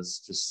outfield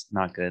is just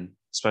not good,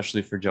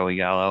 especially for Joey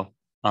Gallo.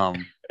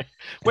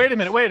 Wait a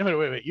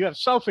minute. You have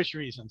selfish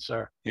reasons,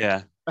 sir.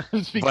 Yeah.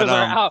 It's because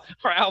our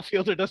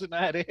outfielder doesn't know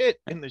how to hit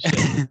in the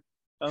shift.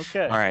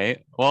 Okay. All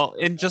right. Well,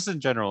 in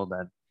general,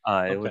 then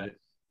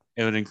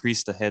it would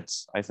increase the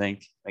hits. I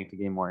think, make the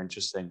game more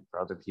interesting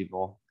for other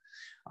people.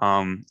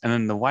 And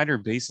then the wider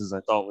bases, I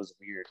thought was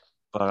weird,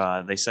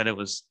 but they said it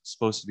was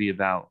supposed to be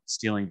about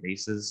stealing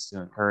bases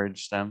to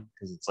encourage them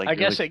because it's like I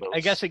guess.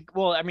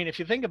 Well, I mean, if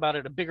you think about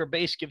it, a bigger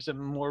base gives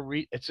them more.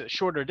 It's a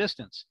shorter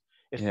distance.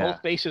 If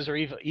both bases are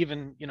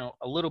even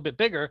a little bit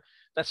bigger,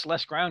 that's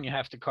less ground you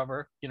have to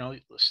cover.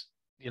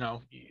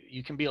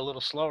 You can be a little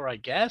slower, I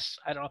guess.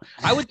 I don't know.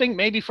 I would think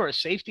maybe for a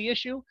safety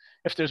issue,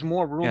 if there's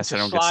more room to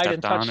slide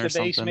and touch the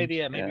base, maybe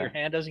your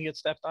hand doesn't get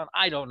stepped on.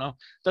 I don't know.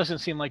 Doesn't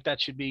seem like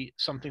that should be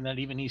something that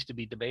even needs to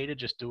be debated.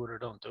 Just do it or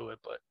don't do it.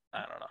 But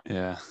I don't know.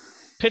 Yeah.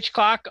 Pitch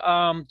clock,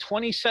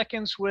 20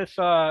 seconds with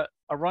a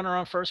runner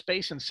on first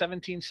base and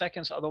 17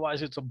 seconds.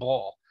 Otherwise, it's a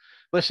ball.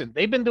 Listen,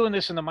 they've been doing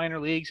this in the minor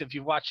leagues. If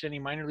you've watched any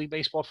minor league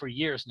baseball for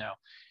years now,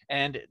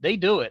 and they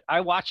do it.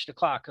 I watch the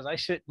clock because I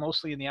sit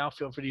mostly in the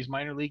outfield for these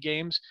minor league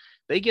games.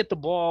 They get the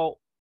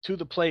ball to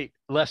the plate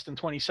less than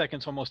 20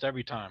 seconds almost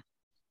every time.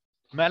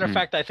 Matter of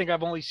fact, I think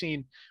I've only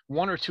seen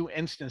 1 or 2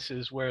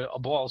 instances where a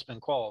ball has been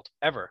called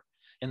ever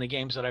in the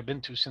games that I've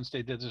been to since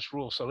they did this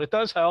rule. So it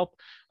does help.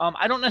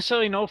 I don't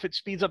necessarily know if it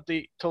speeds up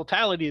the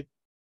totality,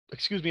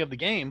 of the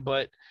game,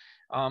 but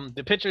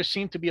the pitchers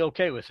seem to be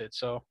okay with it.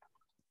 So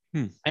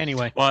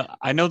Anyway, Well,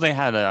 I know they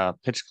had a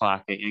pitch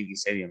clock at Yankee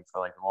Stadium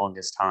for like the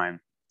longest time.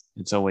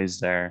 It's always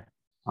there.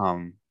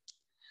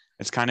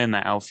 It's kind of in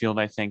the outfield,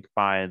 I think,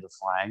 by the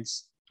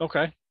flags.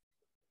 okay.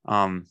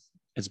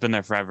 It's been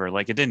there forever.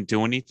 Like it didn't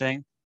do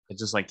anything. It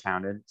just like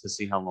counted to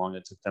see how long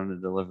it took them to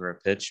deliver a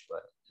pitch,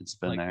 but it's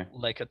been there.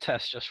 Like a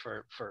test just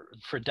for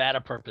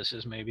data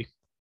purposes, maybe.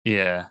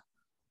 Yeah.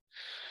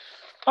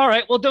 All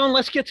right. Well, Dylan,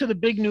 let's get to the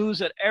big news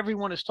that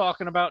everyone is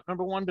talking about.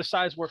 Number one,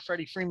 besides where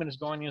Freddie Freeman is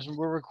going, is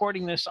we're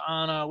recording this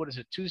on,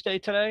 Tuesday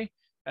today?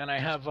 And I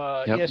have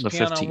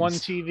ESPN on one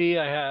TV.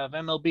 I have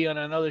MLB on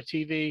another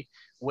TV,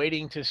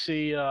 waiting to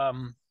see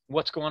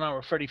what's going on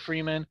with Freddie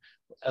Freeman.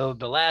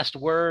 The last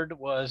word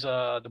was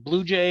the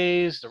Blue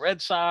Jays, the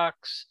Red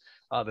Sox,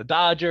 the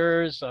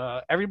Dodgers,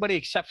 everybody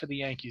except for the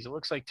Yankees. It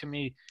looks like to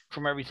me,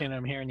 from everything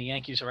I'm hearing, the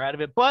Yankees are out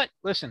of it. But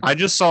listen, I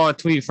just saw a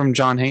tweet from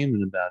John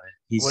Heyman about it.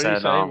 He what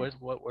said, did he say?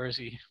 Where is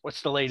he?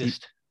 What's the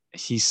latest?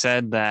 He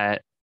said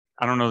that,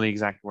 I don't know the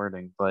exact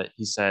wording, but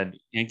he said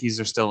Yankees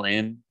are still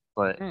in,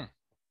 but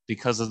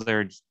because of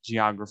their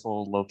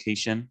geographical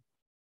location,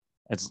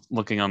 it's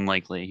looking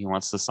unlikely. He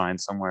wants to sign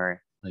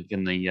somewhere like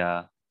in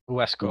the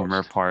West Coast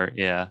warmer part.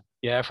 Yeah.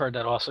 Yeah, I've heard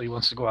that also. He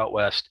wants to go out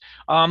west.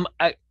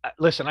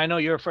 Listen, I know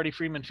you're a Freddie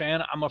Freeman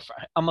fan.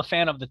 I'm a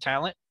fan of the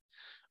talent.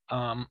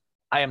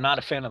 I am not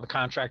a fan of the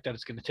contract that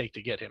it's going to take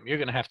to get him. You're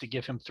going to have to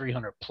give him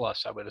 300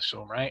 plus, I would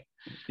assume, right?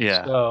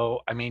 Yeah.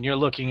 So, I mean, you're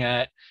looking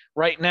at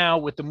right now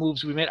with the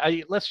moves we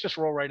made. Let's just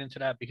roll right into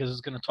that because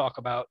it's going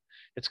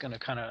to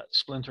kind of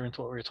splinter into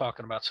what we were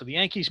talking about. So the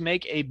Yankees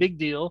make a big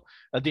deal,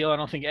 a deal I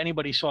don't think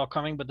anybody saw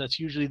coming, but that's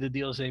usually the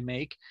deals they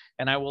make.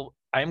 And I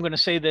am going to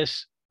say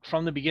this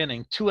from the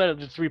beginning. 2 out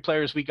of the 3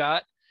 players we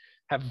got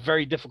have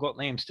very difficult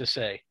names to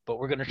say, but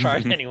we're going to try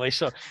it anyway.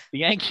 So the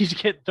Yankees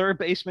get third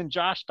baseman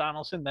Josh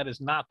Donaldson. That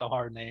is not the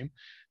hard name.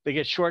 They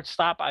get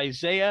shortstop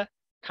Isaiah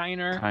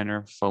Kiner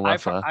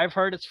Falefa. I've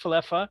heard it's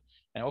Falefa.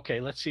 And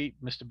okay, let's see,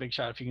 Mr. Big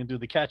Shot, if you can do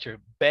the catcher.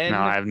 Ben. No,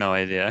 I have no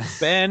idea.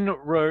 Ben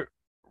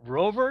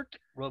Rovert.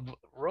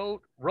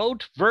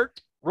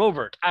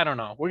 I don't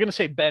know. We're going to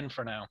say Ben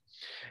for now.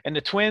 And the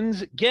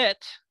Twins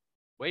get,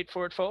 wait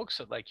for it, folks,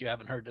 like you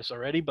haven't heard this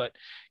already, but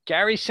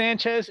Gary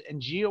Sanchez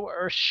and Gio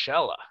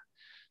Urshela.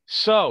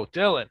 So,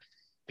 Dylan,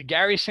 the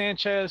Gary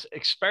Sanchez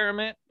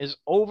experiment is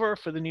over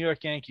for the New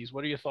York Yankees.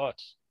 What are your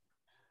thoughts?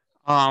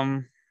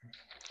 I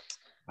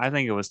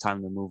think it was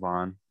time to move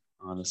on,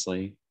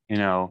 honestly.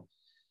 I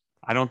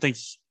think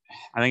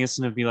it's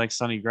going to be like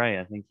Sonny Gray.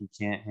 I think he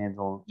can't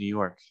handle New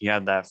York. He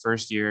had that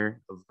first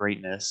year of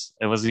greatness.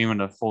 It wasn't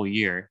even a full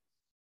year.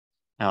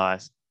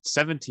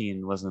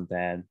 17 wasn't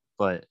bad,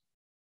 but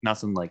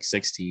nothing like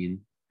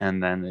 16.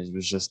 And then it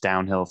was just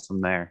downhill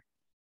from there.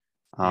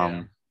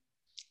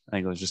 I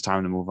think it was just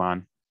time to move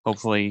on.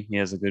 Hopefully he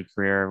has a good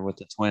career with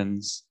the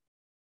Twins.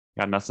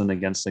 Got nothing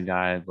against the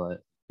guy,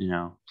 but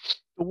the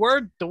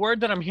word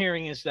that I'm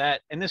hearing is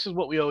that, and this is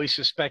what we always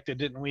suspected,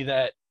 didn't we,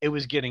 that it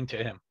was getting to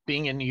him.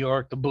 Being in New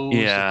York, the boos,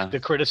 the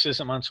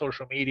criticism on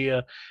social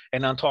media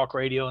and on talk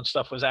radio and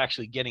stuff was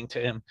actually getting to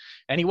him,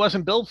 and he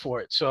wasn't built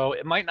for it. So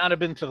it might not have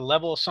been to the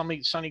level of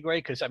Sonny Gray,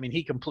 because I mean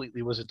he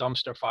completely was a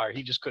dumpster fire.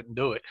 He just couldn't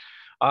do it.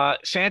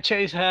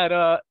 Sanchez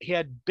had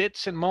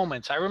bits and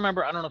moments. I don't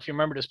know if you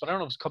remember this, but I don't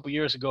know if it was a couple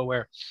years ago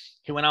where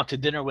he went out to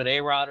dinner with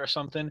A-Rod or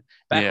something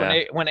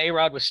back when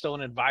A-Rod was still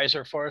an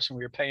advisor for us and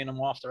we were paying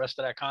him off the rest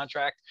of that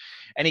contract.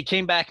 And he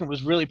came back and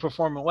was really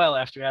performing well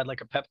after he had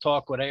like a pep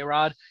talk with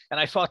A-Rod.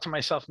 And I thought to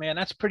myself, man,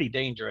 that's pretty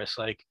dangerous.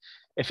 Like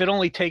if it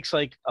only takes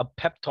like a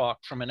pep talk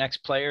from an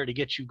ex-player to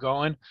get you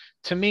going,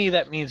 to me,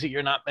 that means that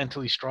you're not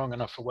mentally strong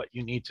enough for what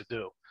you need to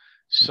do.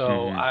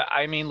 So,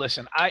 I mean,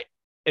 listen,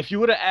 if you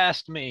would have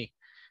asked me,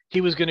 he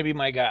was going to be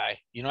my guy.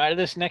 Out of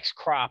this next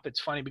crop, it's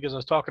funny because I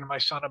was talking to my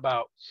son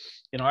about,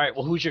 all right,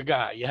 well, who's your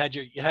guy? You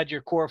had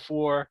your core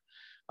 4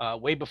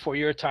 way before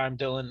your time,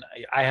 Dylan.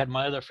 I had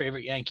my other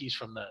favorite Yankees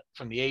from the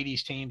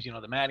 80s teams,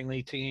 the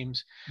Mattingly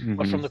teams.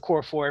 But from the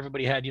core 4,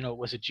 everybody had,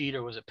 was it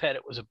Jeter, was it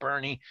Pettit, was it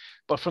Bernie?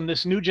 But from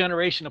this new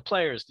generation of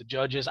players, the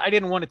Judges, I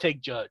didn't want to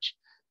take Judge.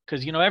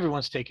 Because,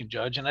 everyone's taking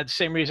Judge. And that's the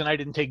same reason I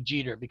didn't take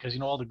Jeter, because,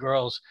 all the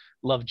girls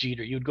love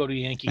Jeter. You'd go to a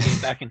Yankee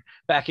game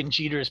back in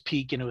Jeter's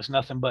peak, and it was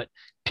nothing but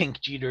pink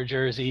Jeter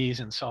jerseys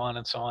and so on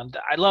and so on.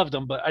 I loved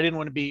him, but I didn't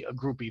want to be a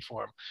groupie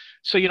for him.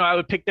 So, I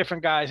would pick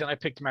different guys, and I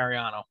picked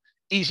Mariano.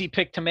 Easy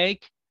pick to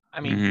make.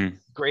 I mean,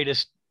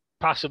 greatest,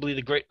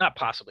 the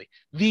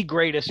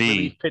greatest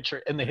relief pitcher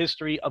in the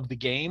history of the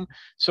game.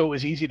 So it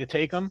was easy to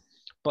take him.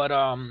 But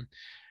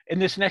in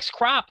this next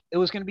crop, it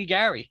was going to be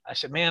Gary. I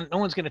said, man, no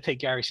one's going to take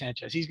Gary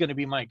Sanchez. He's going to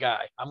be my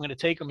guy. I'm going to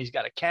take him. He's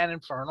got a cannon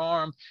for an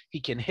arm.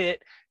 He can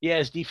hit. Yeah,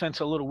 his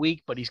defense a little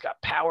weak, but he's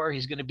got power.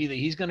 He's going to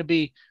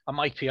be a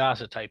Mike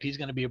Piazza type. He's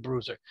going to be a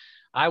bruiser.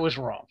 I was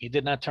wrong. He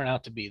did not turn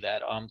out to be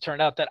that.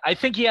 Turned out that I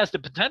think he has the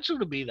potential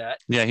to be that.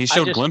 Yeah, he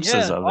showed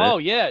glimpses of it. Oh,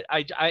 yeah.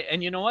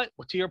 And you know what?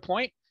 Well, to your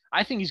point,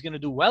 I think he's going to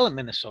do well in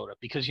Minnesota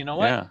because you know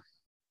what? Yeah.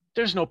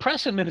 There's no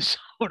press in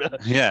Minnesota.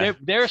 Yeah,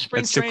 their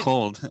spring it's too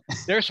cold.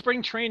 Their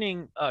spring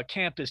training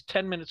camp is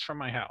 10 minutes from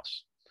my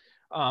house.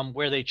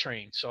 where they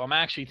train. So I'm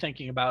actually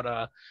thinking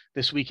about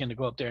this weekend to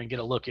go up there and get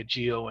a look at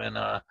Gio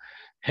and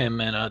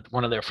him and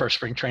one of their first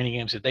spring training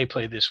games that they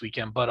played this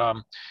weekend. But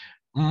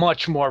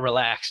much more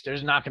relaxed.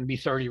 There's not going to be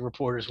 30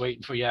 reporters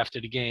waiting for you after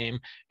the game.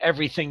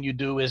 Everything you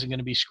do isn't going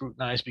to be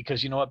scrutinized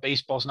because you know what?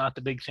 Baseball's not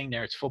the big thing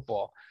there. It's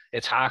football.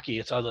 It's hockey.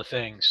 It's other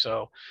things.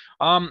 So,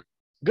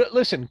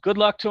 good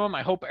luck to him.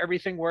 I hope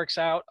everything works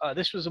out.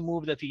 This was a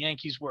move that the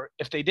Yankees were,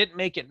 if they didn't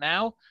make it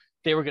now,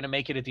 they were going to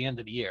make it at the end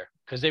of the year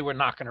because they were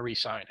not going to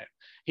re-sign him.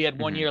 He had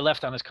 1 year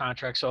left on his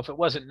contract. So if it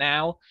wasn't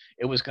now,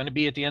 it was going to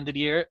be at the end of the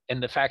year.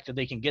 And the fact that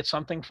they can get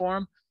something for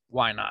him,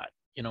 why not?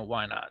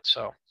 Why not?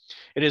 So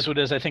it is what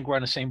it is. I think we're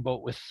on the same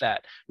boat with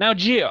that. Now,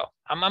 Gio,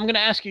 I'm going to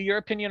ask you your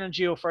opinion on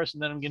Gio first,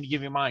 and then I'm going to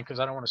give you mine because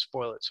I don't want to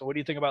spoil it. So what do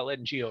you think about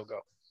letting Gio go?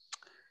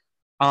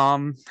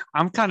 I'm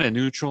kind of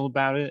neutral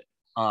about it.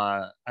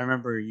 I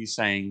remember you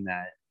saying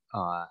that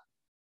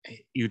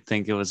you'd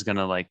think it was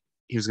gonna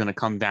he was gonna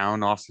come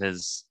down off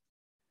his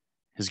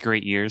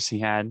great years he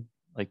had,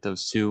 like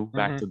those two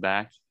back to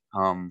back.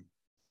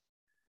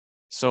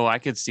 So I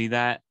could see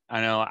that.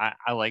 I know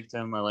I liked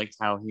him. I liked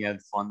how he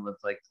had fun with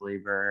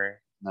Gleyber,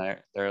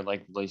 their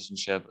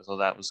relationship. So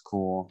that was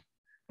cool.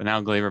 But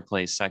now Gleyber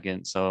plays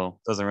second, so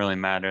it doesn't really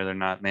matter. They're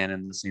not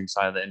manning the same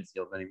side of the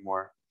infield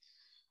anymore.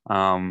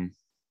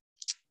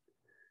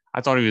 I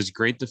thought he was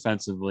great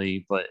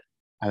defensively, but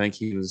I think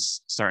he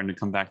was starting to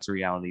come back to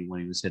reality when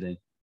he was hitting.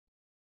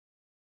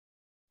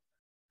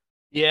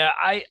 Yeah,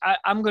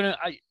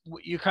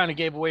 you kind of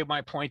gave away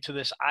my point to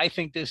this. I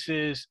think this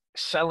is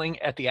selling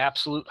at the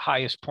absolute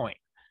highest point.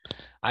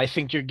 I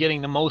think you're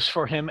getting the most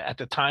for him at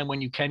the time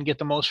when you can get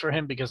the most for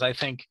him, because I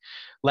think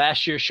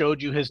last year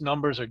showed you his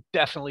numbers are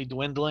definitely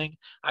dwindling.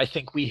 I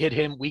think we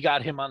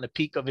got him on the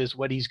peak of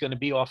what he's going to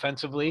be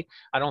offensively.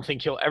 I don't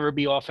think he'll ever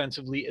be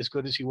offensively as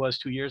good as he was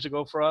 2 years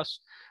ago for us.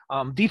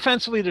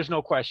 Defensively, there's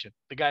no question.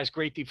 The guy's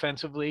great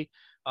defensively.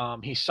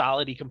 He's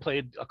solid. He can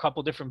play a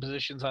couple different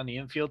positions on the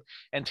infield.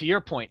 And to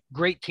your point,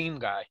 great team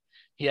guy.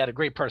 He had a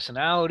great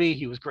personality.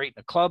 He was great in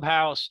the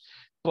clubhouse,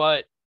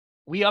 but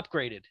we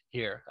upgraded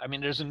here. I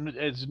mean,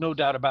 there's no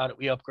doubt about it.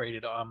 We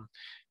upgraded.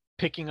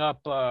 Picking up,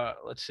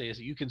 let's say,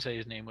 you can say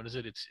his name. What is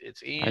it?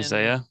 It's Ian.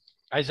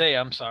 Isaiah.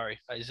 I'm sorry.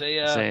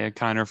 Isaiah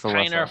Kiner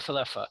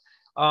Falefa.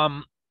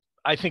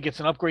 I think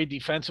it's an upgrade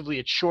defensively.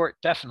 It's short,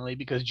 definitely,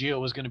 because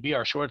Gio was going to be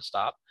our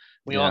shortstop.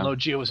 We all know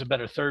Gio was a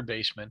better third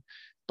baseman,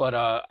 but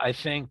I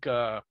think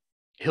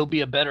he'll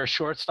be a better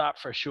shortstop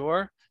for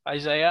sure.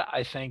 Isaiah,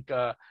 I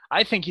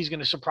think he's going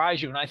to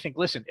surprise you. And I think,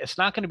 listen, it's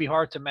not going to be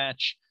hard to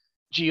match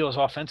Gio's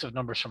offensive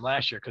numbers from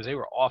last year because they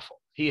were awful.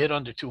 He hit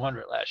under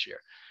 200 last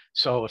year.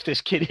 So if this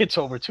kid hits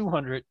over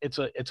 200, it's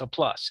a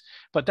plus.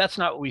 But that's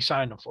not what we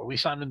signed him for. We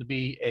signed him to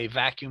be a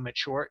vacuum at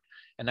short,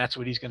 and that's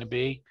what he's going to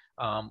be.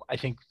 I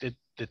think that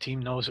the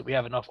team knows that we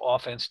have enough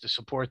offense to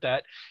support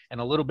that.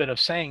 And a little bit of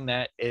saying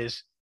that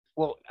is,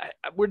 well,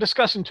 we're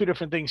discussing two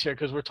different things here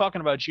because we're talking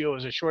about Gio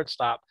as a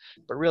shortstop,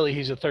 but really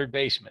he's a third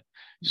baseman.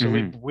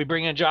 So we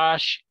bring in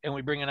Josh and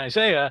we bring in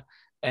Isaiah,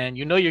 and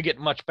you're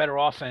getting much better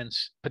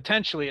offense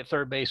potentially at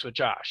third base with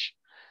Josh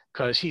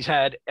because he's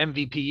had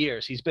MVP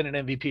years. He's been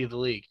an MVP of the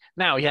league.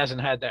 Now he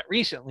hasn't had that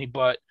recently,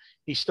 but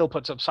he still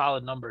puts up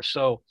solid numbers.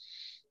 So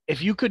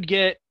if you could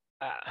get,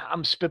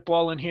 I'm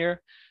spitballing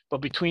here,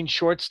 but between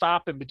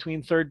shortstop and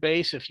between third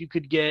base, if you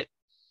could get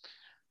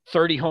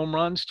 30 home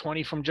runs,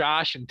 20 from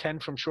Josh and 10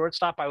 from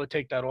shortstop, I would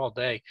take that all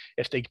day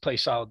if they play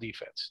solid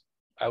defense.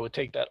 I would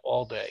take that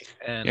all day.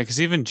 And yeah, because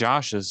even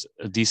Josh is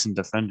a decent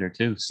defender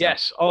too. So.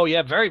 Yes. Oh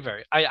yeah, very,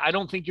 very. I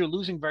don't think you're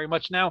losing very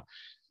much now.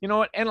 You know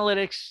what?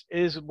 Analytics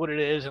is what it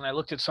is. And I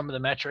looked at some of the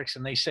metrics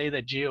and they say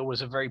that Gio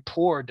was a very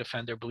poor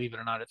defender, believe it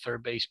or not, at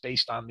third base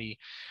based on the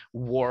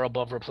WAR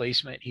above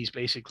replacement. He's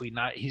basically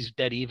he's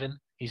dead even.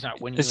 He's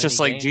not winning. It's just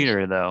like games.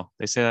 Jeter, though.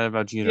 They say that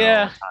about Jeter.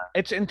 Yeah, all the time.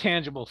 It's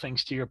intangible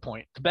things to your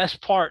point. The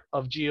best part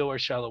of Gio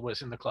Urshela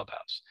was in the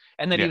clubhouse.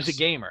 And then he was a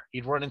gamer.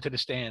 He'd run into the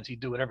stands. He'd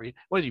do whatever.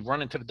 What did he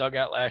run into the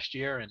dugout last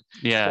year and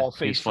fall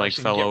face first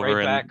and get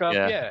right back up?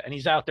 Yeah, and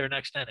he's out there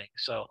next inning.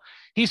 So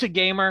he's a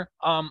gamer.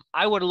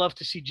 I would have loved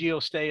to see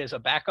Gio stay as a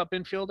backup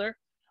infielder.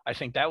 I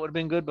think that would have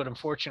been good. But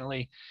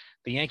unfortunately,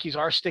 the Yankees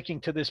are sticking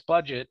to this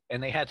budget,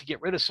 and they had to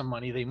get rid of some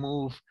money. They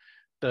move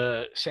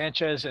the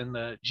Sanchez and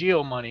the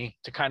Gio money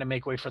to kind of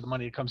make way for the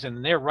money that comes in.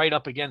 And they're right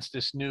up against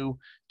this new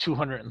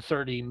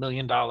 $230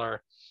 million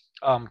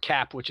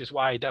cap, which is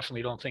why I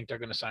definitely don't think they're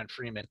going to sign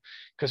Freeman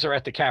because they're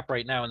at the cap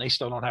right now and they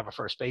still don't have a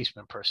first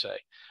baseman per se.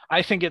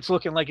 I think it's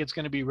looking like it's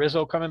going to be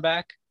Rizzo coming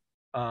back.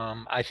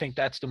 I think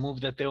that's the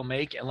move that they'll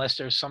make unless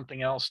there's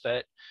something else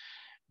that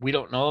we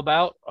don't know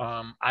about.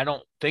 I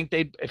don't think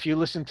if you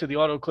listen to the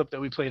auto clip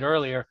that we played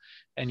earlier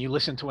and you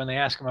listen to when they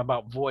ask him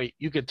about Voit,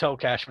 you could tell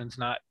Cashman's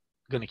not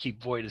going to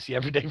keep Voit as the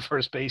everyday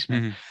first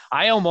baseman.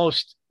 I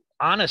almost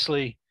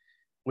honestly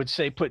would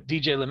say put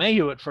DJ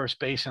LeMahieu at first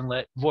base and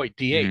let Voit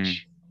DH,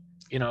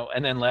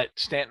 and then let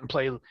Stanton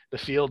play the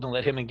field and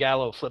let him and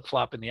Gallo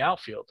flip-flop in the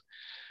outfield,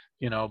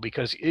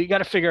 because you got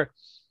to figure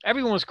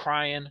everyone was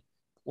crying.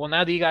 Well,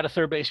 now that you got a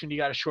third baseman, you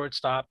got a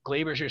shortstop.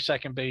 Gleyber's your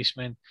second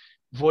baseman.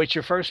 Voigt's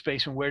your first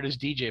baseman. Where does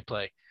DJ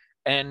play?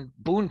 And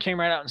Boone came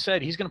right out and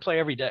said he's going to play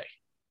every day.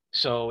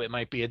 So it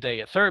might be a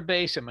day at third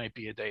base. It might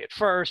be a day at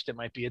first. It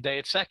might be a day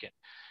at second.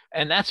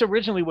 And that's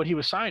originally what he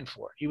was signed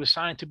for. He was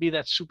signed to be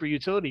that super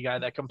utility guy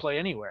that can play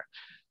anywhere.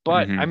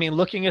 But I mean,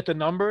 looking at the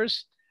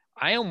numbers,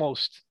 I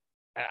almost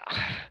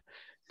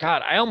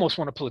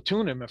want to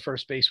platoon him at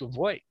first base with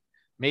Voit.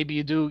 Maybe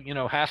you do,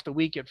 half the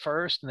week at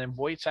first, and then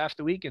Voit's half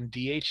the week, and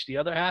DH the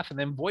other half, and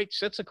then Voit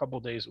sits a couple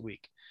days a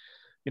week.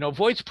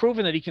 Voit's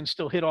proven that he can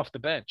still hit off the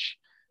bench.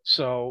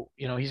 So,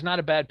 he's not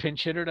a bad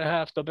pinch hitter to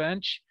have the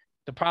bench.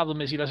 The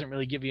problem is he doesn't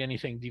really give you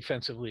anything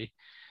defensively,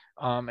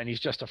 and he's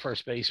just a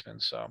first baseman.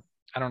 So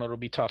I don't know. It'll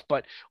be tough.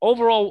 But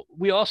overall,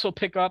 we also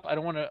pick up, I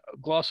don't want to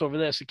gloss over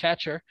this, a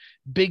catcher,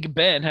 Big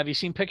Ben. Have you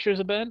seen pictures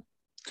of Ben?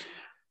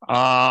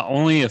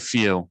 Only a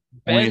few.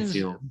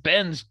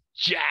 Ben's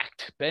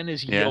jacked. Ben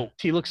is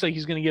yoked. He looks like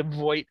he's going to give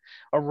Voit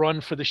a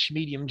run for the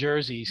medium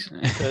jerseys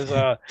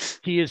because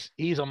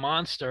he's a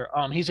monster.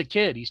 He's a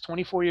kid. He's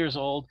 24 years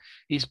old.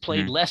 He's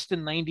played less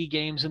than 90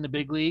 games in the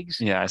big leagues.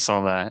 Yeah, I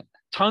saw that.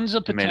 Tons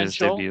of potential. Made his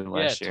debut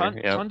last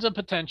year. Tons of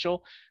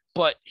potential.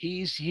 But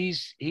he's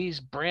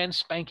brand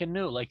spanking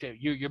new. Like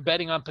you're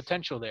betting on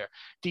potential there.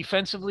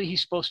 Defensively,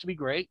 he's supposed to be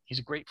great. He's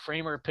a great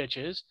framer of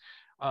pitches.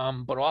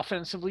 But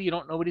offensively, you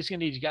don't know what he's going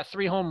to do. He's got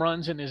 3 home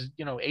runs in his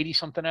 80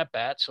 something at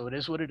bat, so it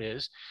is what it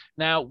is.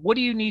 Now, what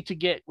do you need to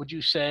get? Would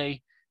you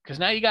say? Because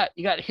now you got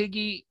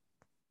Higgy.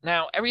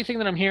 Now everything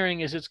that I'm hearing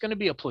is it's going to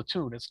be a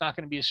platoon. It's not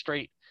going to be a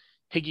straight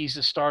Higgy's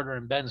the starter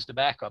and Ben's the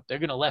backup. They're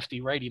going to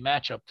lefty righty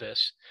matchup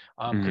this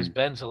because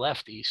Ben's a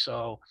lefty,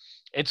 so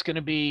it's going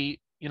to be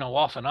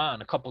off and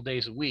on a couple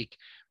days a week.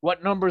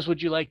 What numbers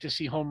would you like to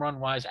see home run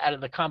wise out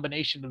of the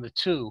combination of the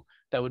two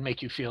that would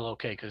make you feel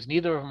okay? Because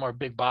neither of them are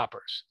big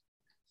boppers.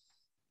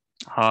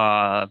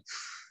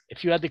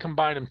 If you had to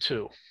combine them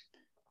two,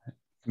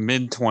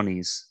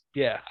 mid-20s.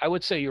 Yeah, I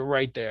would say you're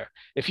right there.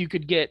 If you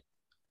could get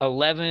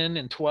 11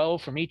 and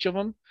 12 from each of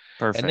them,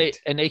 perfect,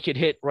 and they could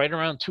hit right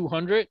around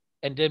 200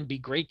 and then be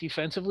great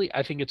defensively,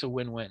 I think it's a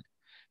win-win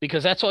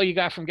because that's all you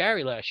got from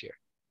Gary last year.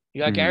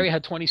 You got Gary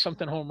had 20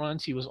 something home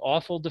runs. He was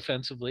awful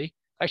defensively.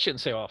 I shouldn't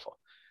say awful,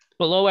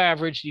 below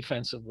average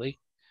defensively.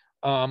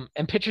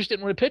 And pitchers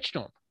didn't want to pitch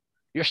to him.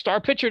 Your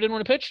star pitcher didn't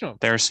want to pitch to him.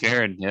 They're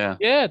scared. Yeah.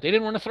 Yeah. They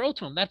didn't want to throw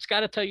to him. That's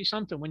got to tell you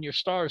something when your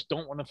stars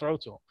don't want to throw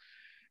to him.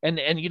 And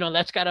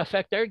that's got to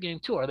affect their game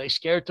too. Are they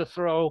scared to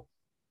throw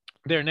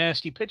their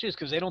nasty pitches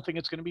because they don't think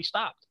it's going to be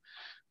stopped?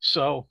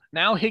 So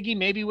now Higgy,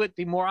 maybe with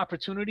the more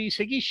opportunities,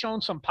 Higgy's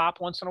shown some pop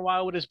once in a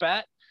while with his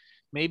bat.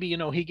 Maybe,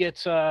 he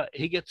gets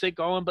it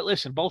going. But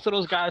listen, both of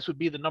those guys would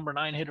be the number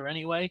 9 hitter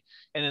anyway.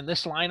 And in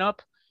this lineup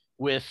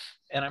let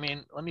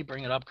me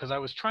bring it up because I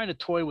was trying to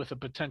toy with a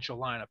potential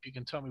lineup. You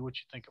can tell me what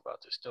you think about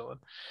this, Dylan.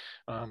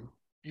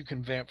 You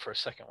can vamp for a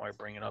second while I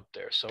bring it up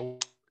there. So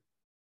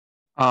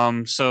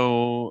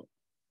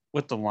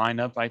with the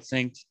lineup, I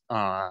think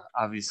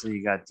obviously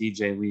you got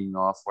DJ leading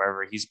off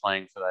wherever he's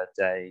playing for that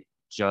day.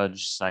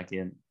 Judge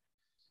second.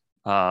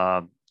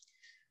 I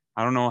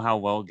don't know how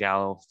well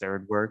Gallo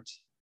third worked.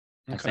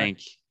 Okay.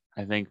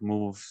 I think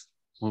move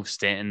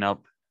Stanton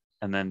up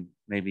and then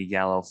maybe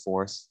Gallo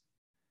fourth.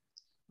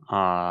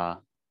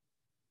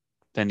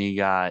 Then you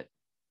got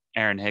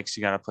Aaron Hicks.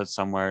 You got to put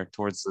somewhere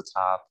towards the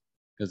top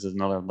because there's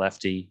another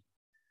lefty.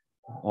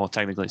 Well,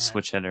 technically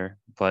switch hitter,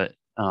 but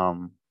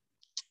all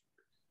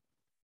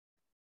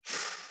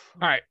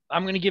right,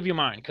 I'm going to give you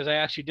mine because I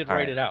actually did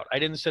write it out. I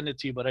didn't send it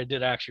to you, but I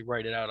did actually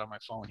write it out on my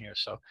phone here.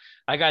 So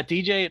I got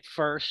DJ at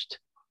first,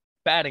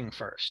 batting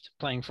first,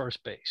 playing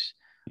first base.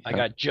 I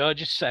got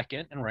Judge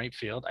second in right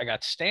field. I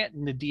got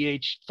Stanton, the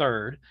DH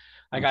third.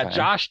 I got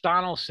Josh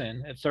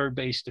Donaldson at third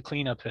base, the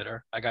cleanup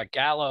hitter. I got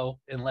Gallo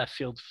in left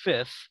field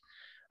fifth.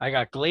 I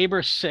got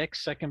Glaber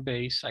sixth, second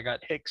base. I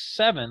got Hicks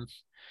seventh.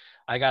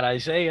 I got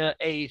Isaiah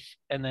eighth,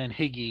 and then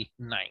Higgy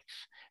ninth.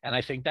 And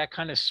I think that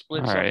kind of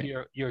splits up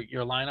your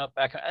lineup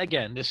back.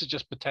 Again, this is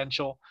just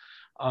potential.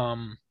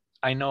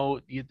 I know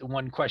the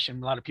one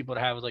question a lot of people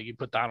have is like you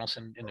put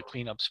Donaldson in the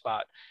cleanup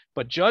spot,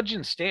 but Judge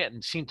and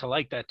Stanton seem to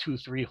like that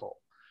 2-3 hole.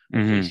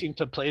 They seem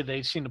to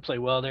play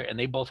well there, and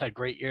they both had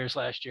great years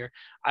last year.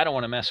 I don't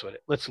want to mess with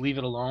it. Let's leave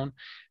it alone.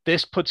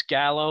 This puts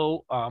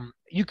Gallo.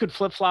 You could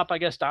flip-flop, I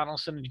guess,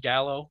 Donaldson and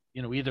Gallo,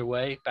 either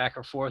way, back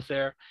or forth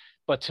there.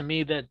 But to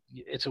me, that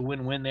it's a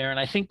win-win there. And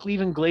I think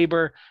leaving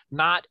Glaber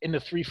not in the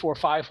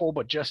 3-4-5 hole,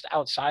 but just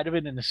outside of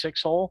it in the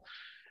 6 hole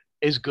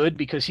is good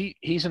because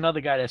he's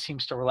another guy that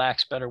seems to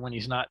relax better when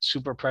he's not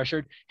super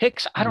pressured.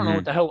 Hicks, I don't know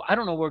what the hell. I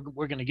don't know where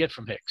we're going to get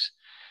from Hicks.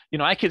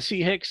 I could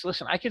see Hicks.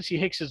 Listen, I could see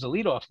Hicks as a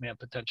leadoff man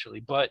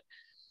potentially, but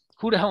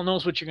who the hell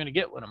knows what you're going to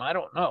get with him? I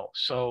don't know.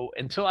 So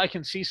until I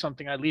can see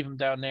something, I leave him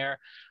down there.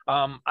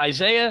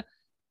 Isaiah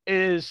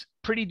is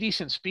pretty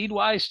decent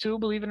speed-wise too,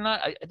 believe it or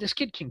not. This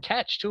kid can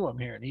catch too, I'm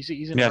hearing. He's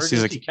an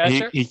emergency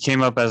catcher. He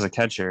came up as a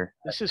catcher,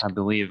 I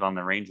believe, on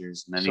the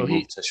Rangers, and then he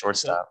moved to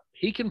shortstop.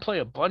 He can play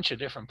a bunch of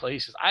different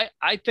places.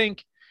 I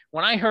think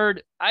when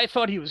I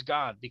thought he was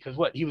gone because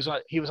he was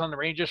on the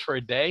Rangers for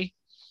a day.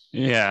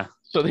 Yeah.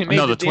 So they made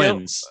No, the the deal.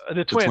 Twins.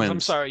 The Twins. I'm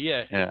Twins. sorry.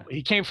 Yeah. Yeah.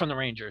 He came from the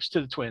Rangers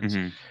to the Twins.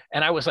 Mhm.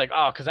 And I was like,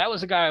 oh, because that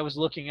was the guy I was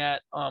looking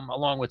at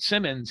along with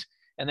Simmons.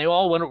 And they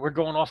all were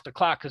going off the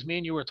clock because me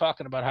and you were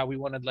talking about how we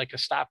wanted like a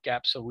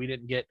stopgap so we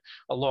didn't get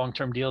a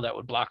long-term deal that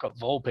would block up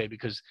Volpe,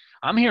 because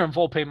I'm hearing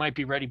Volpe might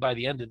be ready by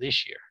the end of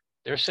this year.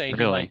 They're saying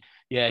Really?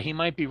 he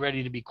might be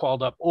ready to be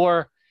called up.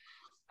 Or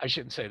I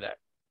shouldn't say that.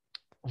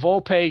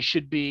 Volpe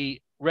should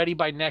be ready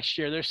by next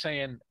year. They're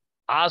saying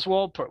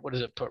Oswald, what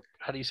is it?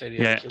 How do you say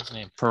the other kid's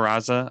name?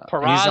 Peraza.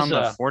 He's on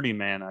the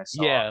 40-man, I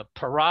saw. Yeah,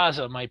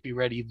 Peraza might be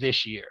ready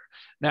this year.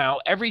 Now,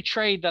 every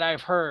trade that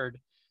I've heard,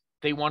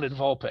 they wanted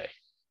Volpe.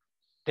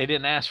 They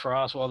didn't ask for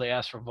Oswald. They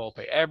asked for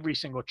Volpe. Every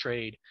single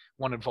trade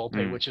wanted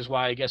Volpe, which is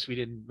why I guess we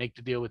didn't make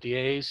the deal with the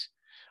A's.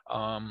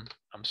 I'm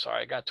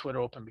sorry. I got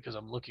Twitter open because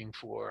I'm looking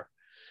for,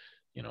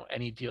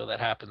 any deal that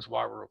happens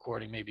while we're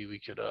recording. Maybe we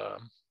could,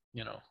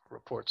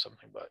 report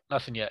something, but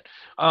nothing yet.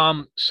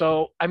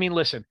 So, I mean,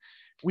 listen,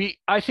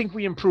 I think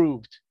we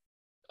improved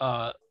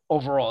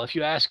overall. If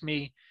you ask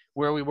me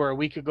where we were a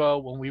week ago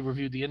when we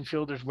reviewed the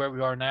infielders, where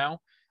we are now,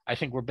 I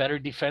think we're better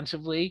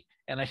defensively,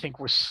 and I think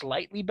we're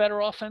slightly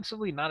better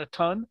offensively, not a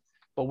ton,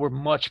 but we're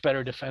much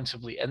better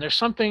defensively. And there's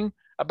something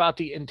about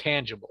the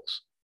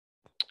intangibles.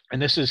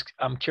 And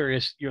I'm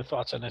curious your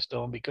thoughts on this,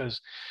 Dylan, because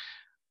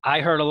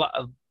I heard a lot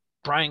of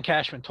Brian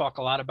Cashman talk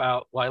a lot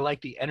about, I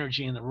like the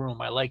energy in the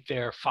room. I like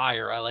their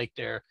fire. I like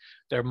their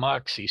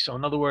moxie. So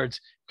in other words,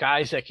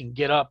 guys that can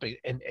get up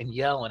and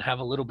yell and have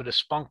a little bit of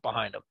spunk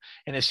behind them.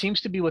 And it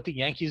seems to be what the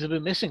Yankees have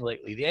been missing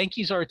lately. The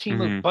Yankees are a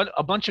team of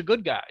a bunch of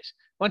good guys,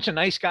 a bunch of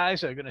nice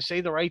guys that are going to say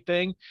the right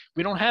thing.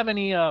 We don't have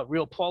any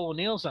real Paul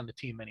O'Neills on the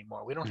team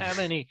anymore. We don't have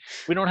any,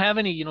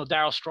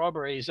 Darryl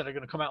Strawberries that are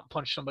going to come out and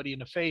punch somebody in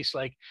the face.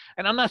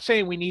 And I'm not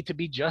saying we need to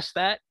be just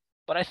that,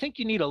 but I think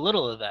you need a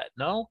little of that,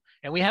 no?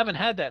 And we haven't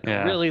had that in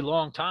a really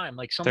long time.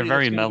 Like somebody They're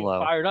very that's mellow.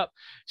 Fired up.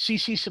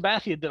 CC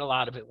Sabathia did a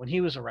lot of it when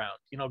he was around.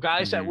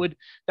 Guys that would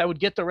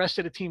get the rest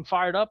of the team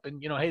fired up and,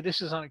 hey,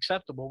 this is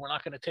unacceptable. We're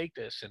not going to take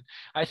this. And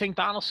I think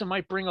Donaldson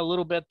might bring a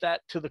little bit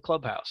that to the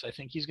clubhouse. I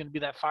think he's going to be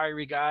that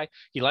fiery guy.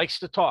 He likes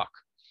to talk.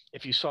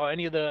 If you saw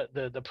any of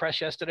the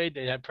press yesterday,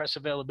 they had press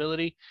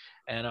availability,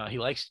 and he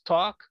likes to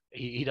talk.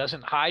 He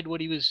doesn't hide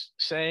what he was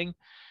saying.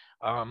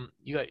 I'm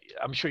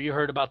sure you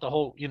heard about the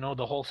whole thing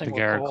The with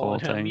Garrett Cole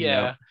and Cole him. thing,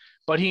 Yeah. yep.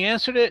 But he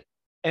answered it.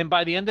 And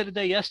by the end of the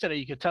day yesterday,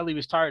 you could tell he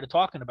was tired of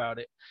talking about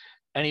it.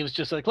 And he was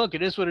just like, look,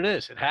 it is what it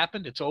is. It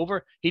happened. It's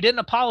over. He didn't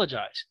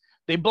apologize.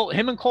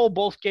 Him and Cole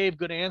both gave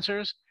good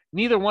answers.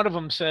 Neither one of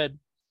them said,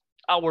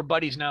 oh, we're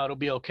buddies now. It'll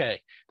be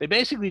okay. They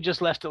basically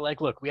just left it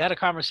like, look, we had a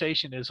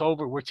conversation. It's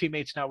over. We're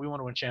teammates now. We want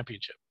to win a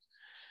championship.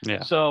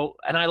 Yeah. So,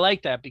 and I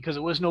like that because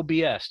it was no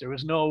BS. There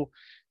was no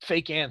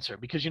fake answer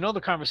because,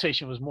 the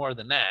conversation was more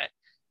than that,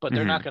 but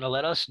they're not going to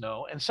let us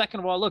know. And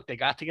second of all, look, they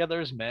got together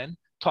as men,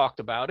 talked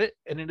about it,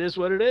 and it is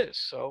what it is.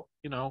 So,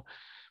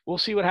 we'll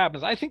see what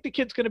happens. I think the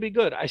kid's going to be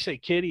good. I say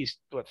kid, he's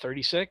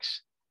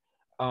 36.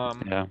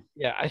 Yeah,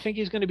 I think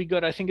he's going to be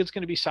good. I think it's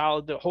going to be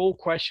solid. The whole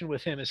question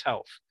with him is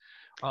health.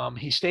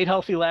 He stayed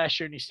healthy last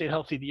year and he stayed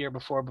healthy the year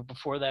before, but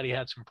before that he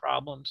had some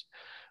problems.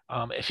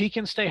 If he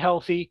can stay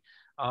healthy,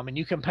 and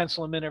you can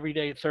pencil him in every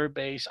day at third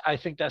base, I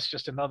think that's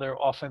just another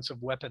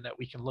offensive weapon that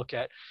we can look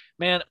at.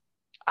 Man,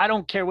 I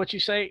don't care what you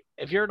say.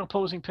 If you're an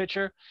opposing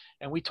pitcher,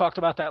 and we talked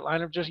about that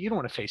lineup, you don't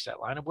want to face that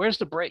lineup. Where's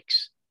the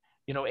breaks?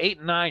 8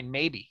 and 9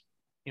 maybe,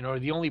 are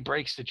the only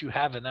breaks that you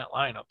have in that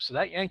lineup. So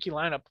that Yankee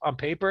lineup on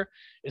paper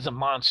is a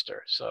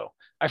monster. So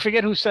I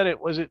forget who said it.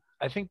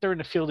 I think they're in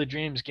the Field of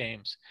Dreams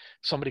games.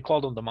 Somebody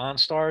called them the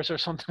Monstars or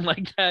something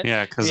like that.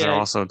 Yeah, because they're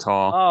also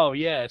tall. Oh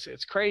yeah,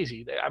 it's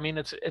crazy. I mean,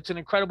 it's an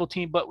incredible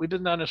team. But we've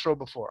been down this road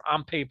before.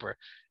 On paper,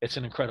 it's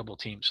an incredible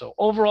team. So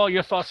overall,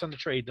 your thoughts on the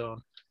trade,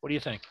 Don? What do you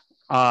think?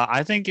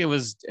 I think it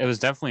was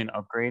definitely an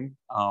upgrade.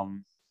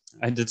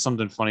 I did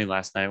something funny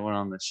last night. I went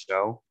on the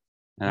show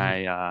and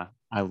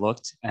I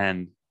looked,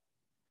 and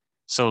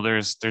so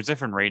there's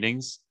different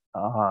ratings.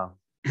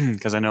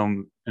 Because I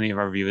know many of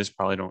our viewers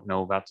probably don't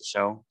know about the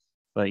show,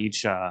 but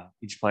each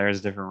player has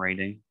a different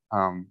rating.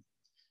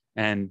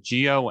 And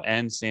Gio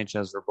and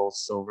Sanchez were both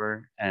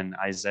silver, and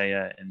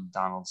Isaiah and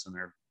Donaldson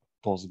are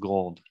both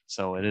gold.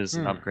 So it is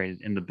an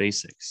upgrade in the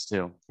basics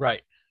too.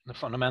 Right, the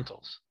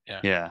fundamentals. Yeah.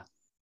 Yeah.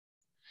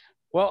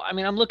 Well, I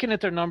mean, I'm looking at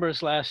their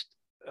numbers last.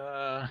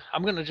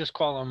 I'm going to just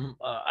call him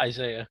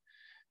Isaiah.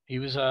 He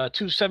was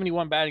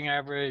 271 batting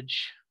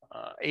average,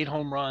 8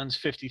 home runs,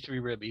 53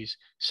 ribbies,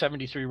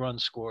 73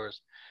 runs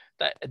scores.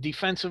 That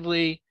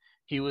defensively,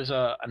 he was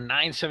a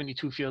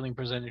 972 fielding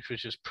percentage,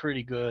 which is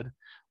pretty good.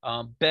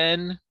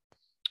 Ben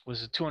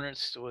was a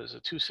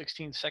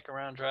 216 second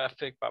round draft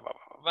pick. Blah, blah,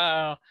 blah,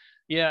 blah.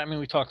 Yeah, I mean,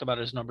 we talked about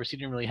his numbers. He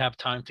didn't really have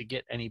time to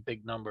get any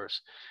big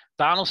numbers.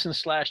 Donaldson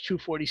slashed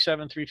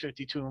 247,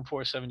 352, and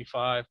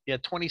 475. He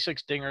had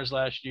 26 dingers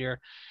last year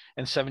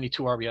and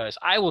 72 RBIs.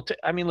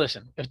 I mean,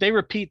 listen, if they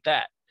repeat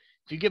that,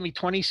 if you give me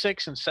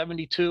 26 and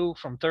 72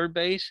 from third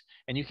base,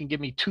 and you can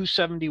give me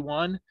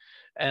 271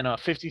 and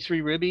 53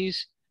 ribbies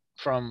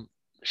from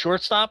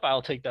shortstop,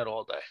 I'll take that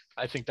all day.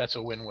 I think that's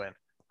a win-win.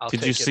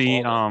 Did you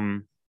see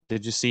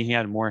Did you see he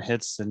had more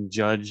hits than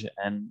Judge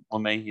and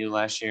LeMahieu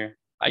last year?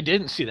 I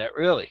didn't see that,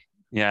 really.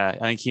 Yeah, I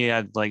think he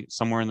had like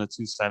somewhere in the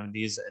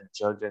 270s, and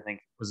Judge, I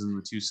think, was in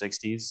the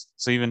 260s.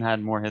 So he even had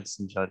more hits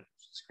than Judge,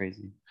 which is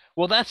crazy.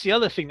 Well, that's the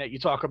other thing that you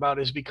talk about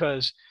is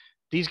because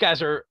these guys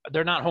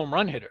they're not home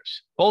run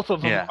hitters. Both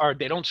of them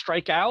they don't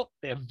strike out.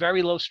 They have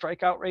very low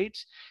strikeout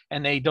rates,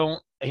 and they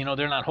don't,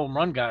 they're not home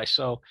run guys.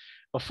 So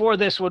before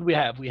this, what we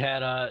have? We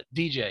had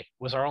DJ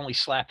was our only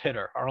slap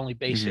hitter, our only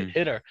base hit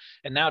hitter.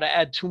 And now to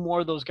add 2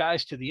 more of those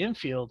guys to the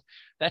infield,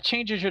 that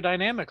changes your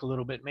dynamic a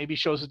little bit. Maybe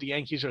shows that the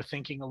Yankees are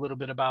thinking a little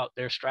bit about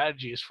their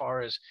strategy as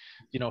far as,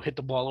 hit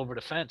the ball over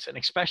the fence. And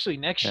especially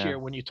next year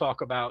when you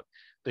talk about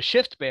the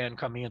shift ban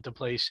coming into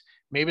place,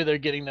 maybe they're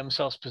getting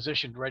themselves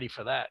positioned ready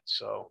for that.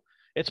 So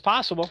it's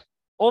possible.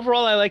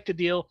 Overall, I like the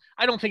deal.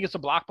 I don't think it's a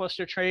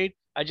blockbuster trade.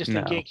 I just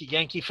think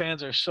Yankee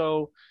fans are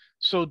so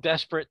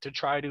desperate to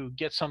try to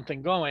get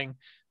something going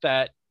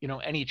that,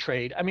 any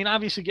trade. I mean,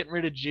 obviously getting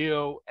rid of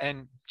Gio,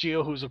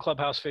 who's a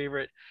clubhouse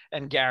favorite,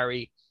 and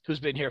Gary, who's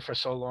been here for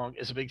so long,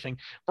 is a big thing.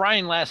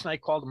 Brian last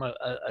night called him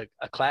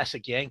a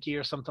classic Yankee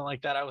or something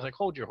like that. I was like,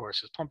 hold your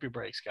horses, pump your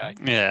brakes, guy.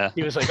 Yeah.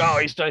 He was like, oh,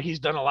 he's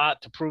done a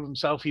lot to prove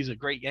himself. He's a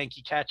great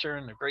Yankee catcher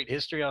and a great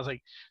history. I was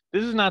like,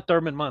 this is not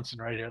Thurman Munson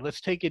right here.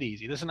 Let's take it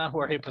easy. This is not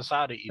Jorge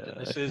Posada even.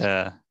 This is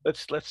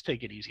let's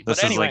take it easy.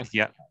 This but anyway, is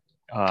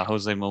like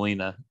Jose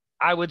Molina.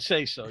 I would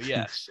say so.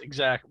 Yes,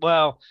 exactly.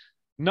 Well,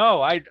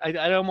 no,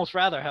 I'd almost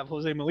rather have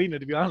Jose Molina,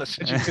 to be honest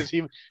with you, because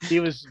he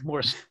was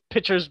more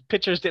pitchers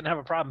didn't have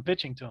a problem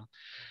pitching to him.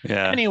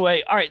 Yeah.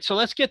 Anyway, all right. So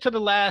let's get to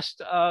the last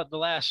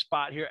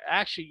spot here.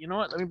 Actually, you know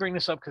what? Let me bring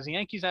this up because the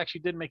Yankees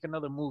actually did make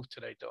another move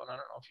today, Don. I don't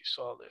know if you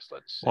saw this.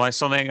 Well, I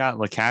saw they got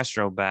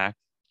LeCastro back.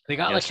 They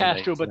got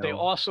LeCastro, but they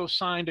also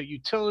signed a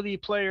utility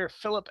player,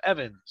 Phillip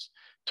Evans,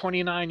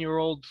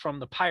 29-year-old from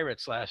the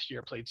Pirates last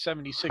year, played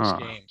 76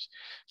 games.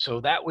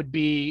 So that would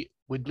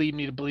lead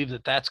me to believe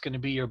that that's going to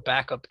be your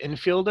backup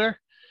infielder.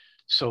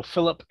 So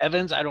Phillip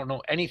Evans, I don't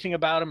know anything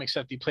about him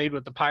except he played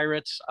with the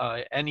Pirates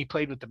and he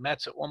played with the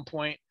Mets at one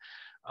point.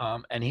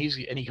 And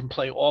he can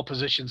play all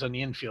positions on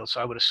the infield. So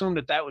I would assume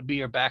that would be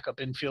your backup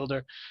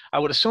infielder. I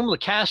would assume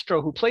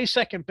LeCastro, who plays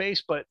second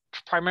base, but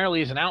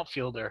primarily is an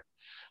outfielder.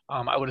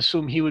 I would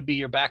assume he would be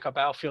your backup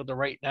outfielder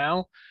right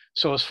now.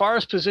 So as far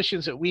as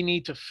positions that we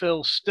need to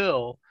fill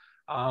still,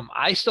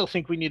 I still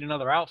think we need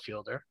another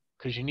outfielder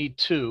because you need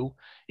 2,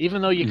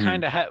 even though you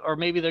kind of have, or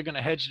maybe they're going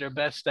to hedge their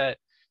bets that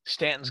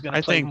Stanton's going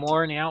to play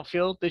more in the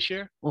outfield this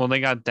year. Well, they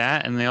got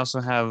that, and they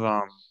also have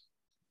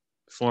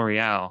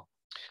Florial.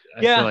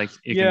 I feel like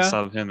you can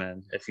sub him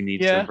in if you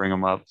need to bring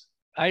him up.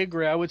 I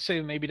agree. I would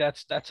say maybe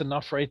that's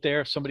enough right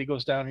there if somebody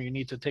goes down or you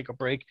need to take a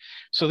break.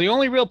 So the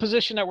only real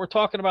position that we're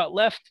talking about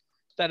left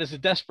that is a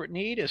desperate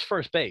need is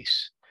first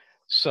base.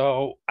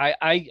 So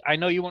I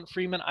know you want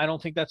Freeman. I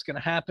don't think that's going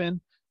to happen.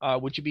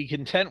 Would you be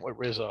content with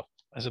Rizzo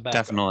as a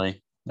backup?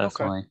 Definitely.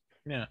 Okay.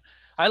 Yeah.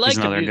 I like He's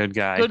another good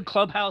guy. Good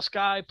clubhouse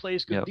guy,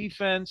 plays good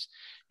defense.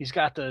 He's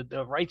got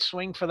the right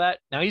swing for that.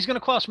 Now he's going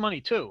to cost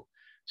money too.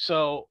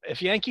 So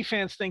if Yankee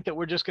fans think that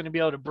we're just going to be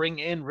able to bring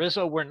in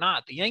Rizzo, we're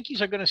not. The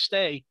Yankees are going to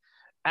stay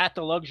at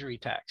the luxury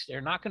tax.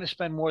 They're not going to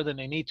spend more than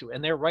they need to,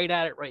 and they're right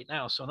at it right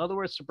now. So in other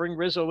words, to bring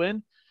Rizzo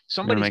in,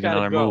 somebody's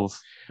got to go. Move.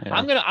 Yeah.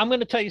 I'm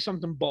gonna tell you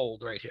something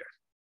bold right here,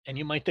 and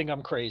you might think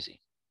I'm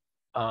crazy.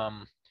 I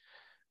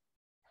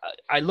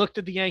looked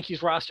at the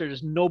Yankees roster.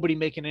 There's nobody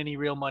making any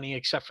real money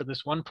except for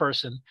this one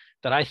person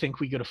that I think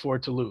we could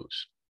afford to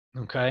lose.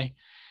 Okay,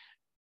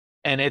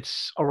 and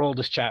it's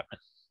Aroldis Chapman.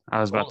 I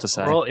was about to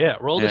say.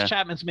 Aroldis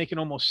Chapman's making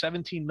almost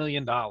 $17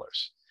 million.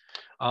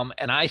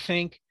 And I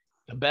think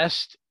the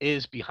best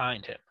is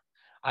behind him.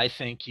 I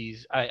think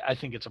I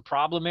think it's a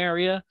problem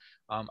area.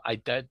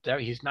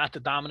 He's not the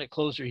dominant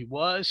closer he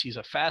was. He's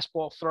a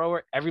fastball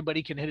thrower.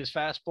 Everybody can hit his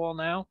fastball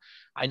now.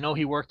 I know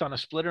he worked on a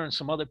splitter and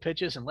some other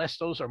pitches. Unless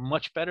those are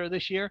much better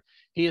this year,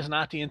 he is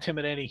not the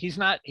intimidating. He's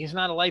not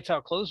a lights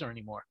out closer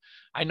anymore.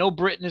 I know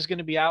Britton is going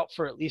to be out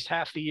for at least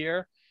half the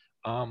year.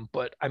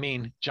 But I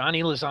mean,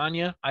 Johnny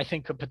Lasagna, I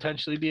think could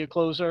potentially be a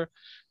closer.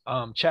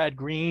 Chad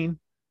Green.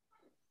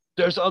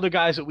 There's other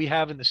guys that we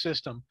have in the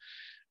system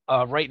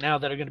right now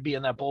that are going to be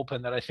in that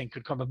bullpen that I think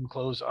could come up and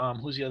close.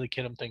 Who's the other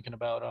kid I'm thinking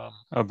about?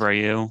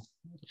 Abreu.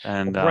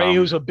 And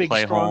Abreu's a big,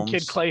 Clay strong Holmes.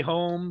 kid. Clay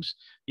Holmes.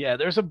 Yeah,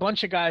 there's a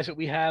bunch of guys that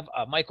we have.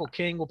 Michael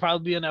King will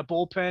probably be in that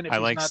bullpen if I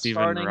he's like not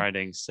Steven starting.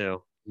 Ridings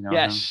too. You know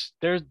Yes,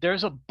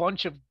 there's a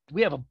bunch of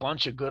we have a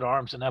bunch of good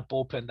arms in that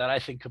bullpen that I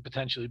think could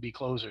potentially be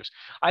closers.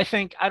 I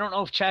don't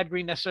know if Chad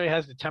Green necessarily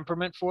has the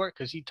temperament for it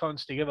because he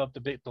tends to give up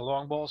the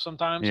long ball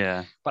sometimes.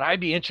 Yeah. But I'd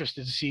be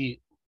interested to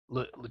see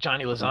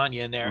Johnny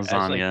Lasagna in there.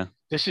 Lasagna. As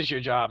this is your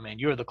job, man.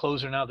 You're the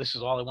closer now. This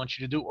is all I want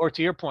you to do. Or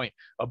to your point,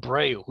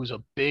 Abreu, who's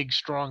a big,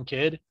 strong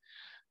kid,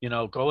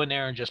 go in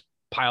there and just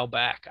pile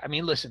back. I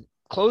mean, listen,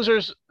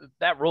 closers,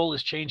 that role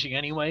is changing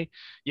anyway.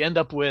 You end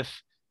up with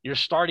your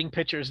starting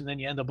pitchers, and then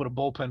you end up with a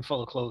bullpen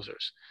full of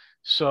closers.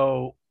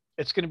 So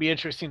it's going to be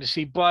interesting to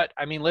see. But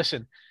I mean,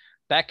 listen,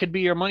 that could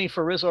be your money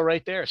for Rizzo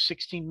right there,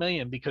 $16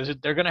 million, because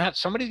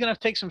somebody's going to have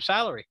to take some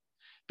salary,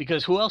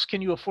 because who else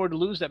can you afford to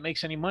lose that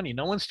makes any money?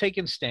 No one's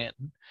taking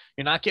Stanton.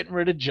 You're not getting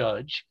rid of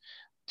Judge.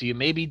 Do you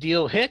maybe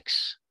deal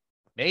Hicks?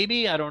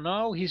 Maybe, I don't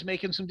know. He's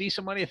making some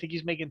decent money. I think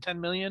he's making $10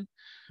 million.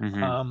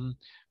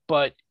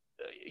 But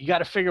you got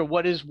to figure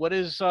what is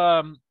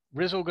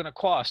Rizzo going to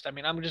cost? I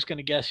mean, I'm just going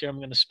to guess here. I'm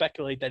going to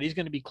speculate that he's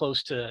going to be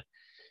close to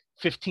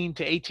 15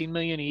 to 18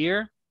 million a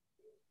year.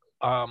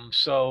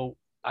 So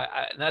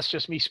that's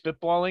just me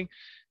spitballing,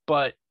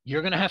 but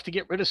you're going to have to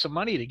get rid of some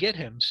money to get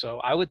him. So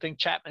I would think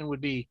Chapman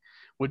would be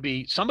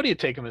somebody to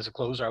take him as a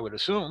closer, I would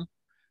assume.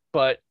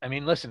 But I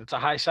mean, listen, it's a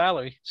high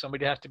salary.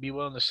 Somebody have to be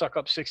willing to suck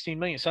up 16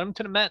 million. Send them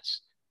to the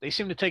Mets. They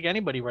seem to take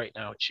anybody right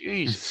now.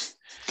 Jeez.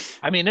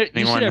 I mean,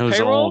 anyone who's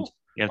payroll? old,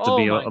 you have to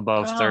be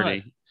above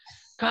 30.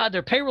 God,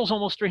 their payroll's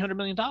almost $300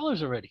 million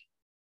already.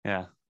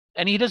 Yeah.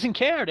 And he doesn't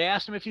care. They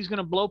asked him if he's going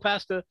to blow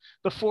past the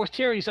fourth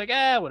tier. He's like,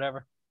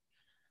 whatever.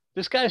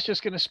 This guy's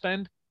just going to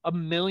spend $1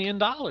 million.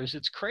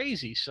 It's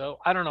crazy. So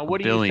I don't know.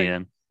 What do you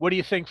think? What do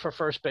you think for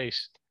first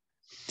base?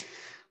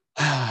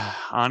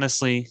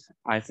 Honestly,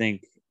 I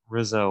think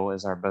Rizzo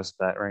is our best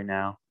bet right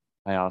now.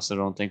 I also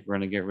don't think we're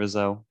going to get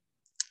Rizzo.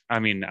 I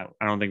mean,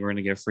 I don't think we're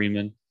going to get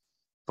Freeman.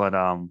 But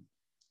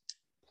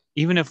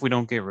even if we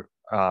don't get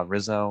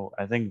Rizzo,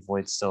 I think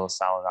Voigt's still a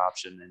solid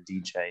option, and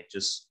DJ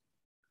just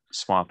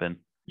swapping.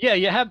 Yeah,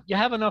 you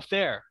have enough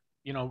there.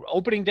 You know,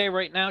 opening day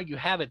right now, you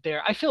have it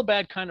there. I feel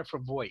bad kind of for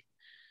Voigt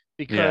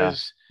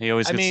because he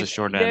always gets the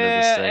short end of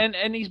the stick.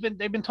 And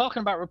they've been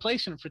talking about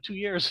replacing him for 2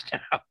 years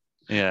now.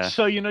 Yeah.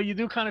 So, you know, you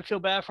do kind of feel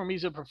bad for him.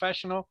 He's a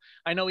professional.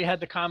 I know he had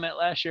the comment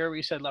last year where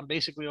he said, I'm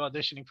basically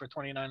auditioning for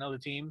 29 other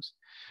teams.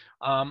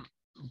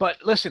 But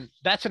listen,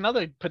 that's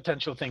another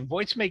potential thing.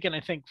 Voigt's making, I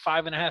think,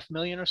 $5.5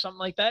 million or something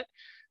like that.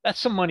 That's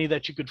some money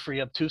that you could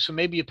free up too. So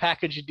maybe you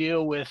package a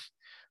deal with,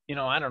 you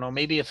know, I don't know,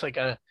 maybe it's like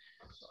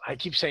I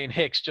keep saying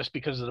Hicks just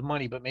because of the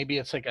money, but maybe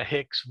it's like a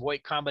Hicks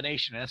Voigt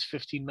combination. That's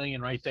 15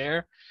 million right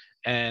there.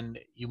 And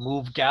you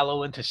move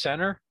Gallo into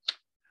center,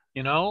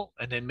 you know,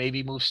 and then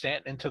maybe move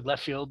Stanton into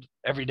left field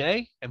every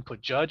day and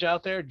put Judge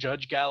out there,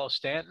 Judge, Gallo,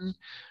 Stanton.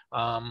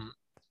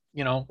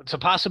 You know, it's a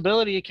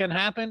possibility it can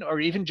happen, or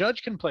even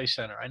Judge can play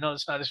center. I know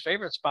it's not his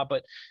favorite spot,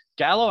 but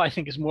Gallo, I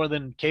think, is more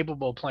than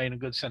capable of playing a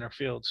good center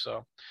field.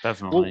 So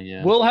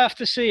definitely, we'll have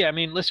to see. I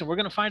mean, listen, we're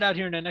going to find out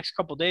here in the next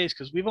couple of days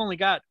because we've only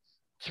got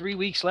 3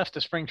 weeks left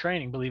of spring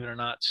training, believe it or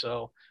not.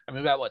 So, I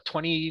mean, we've got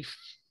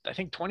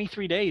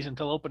 23 days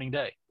until opening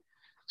day.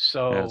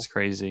 So that's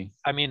crazy.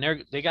 I mean,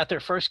 they got their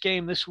first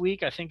game this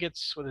week. I think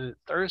it's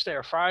Thursday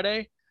or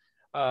Friday.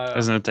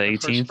 Isn't it the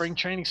 18th? Spring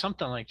training,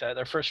 something like that.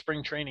 Their first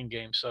spring training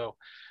game. So,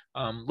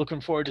 looking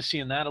forward to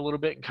seeing that a little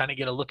bit and kind of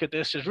get a look at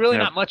this. There's really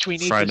not much we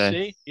need to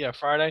see. Yeah,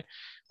 Friday.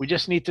 We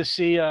just need to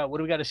see what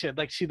do we got to see? I'd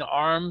like to see the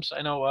arms.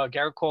 I know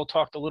Garrett Cole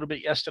talked a little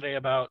bit yesterday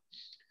about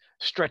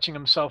stretching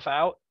himself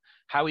out,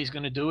 how he's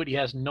going to do it. He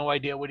has no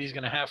idea what he's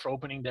going to have for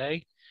opening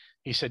day.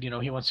 He said, you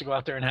know, he wants to go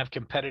out there and have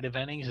competitive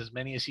innings, as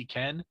many as he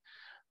can.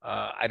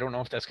 I don't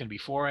know if that's going to be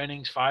 4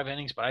 innings, 5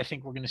 innings, but I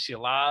think we're going to see a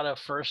lot of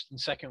first and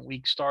second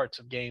week starts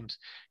of games,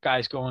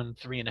 guys going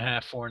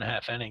 3.5,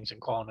 4.5 innings and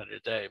calling it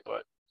a day.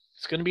 But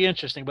it's going to be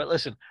interesting. But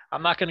listen,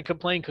 I'm not going to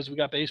complain because we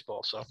got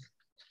baseball. So,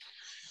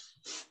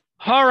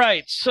 all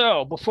right.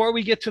 So before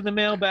we get to the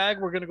mailbag,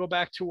 we're going to go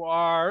back to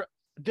our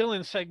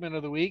Dylan segment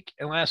of the week.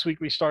 And last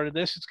week we started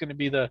this. It's going to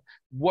be the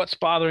What's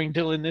Bothering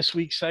Dylan This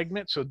Week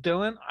segment. So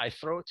Dylan, I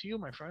throw it to you,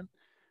 my friend.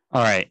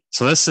 All right.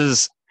 So this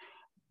is,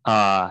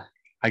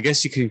 I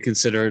guess you can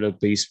consider it a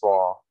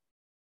baseball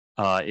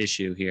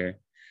issue here.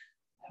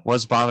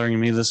 What's bothering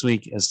me this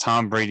week is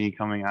Tom Brady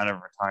coming out of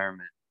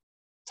retirement.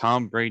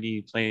 Tom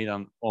Brady played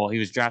he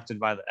was drafted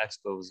by the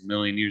Expos a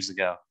million years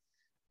ago.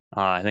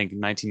 I think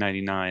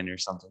 1999 or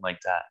something like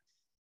that.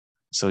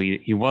 So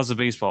he was a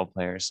baseball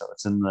player. So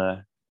it's in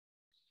the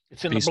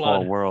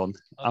baseball world.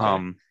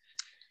 Okay.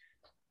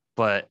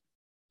 But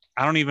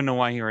I don't even know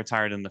why he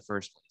retired in the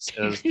first place.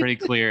 It was pretty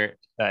clear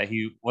that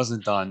he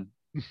wasn't done.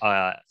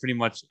 Pretty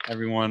much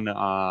everyone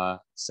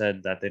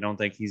said that they don't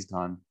think he's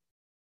done.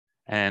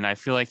 And I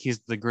feel like he's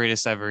the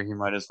greatest ever. He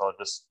might as well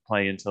just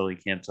play until he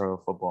can't throw a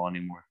football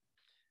anymore.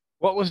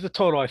 What was the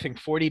total? I think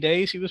 40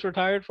 days he was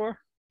retired for?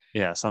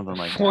 Yeah, something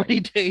like 40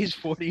 days,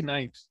 40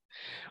 nights.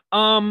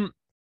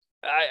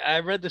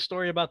 I read the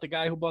story about the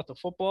guy who bought the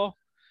football,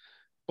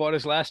 bought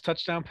his last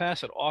touchdown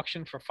pass at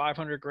auction for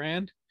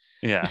 $500,000.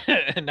 Yeah.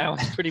 And now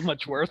it's pretty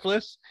much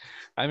worthless.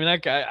 I mean,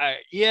 that guy,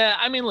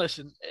 I mean,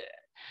 listen,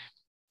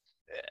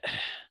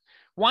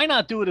 why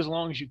not do it as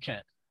long as you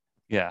can?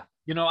 Yeah.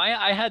 You know,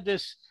 I had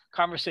this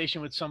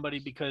conversation with somebody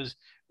because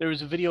there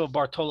was a video of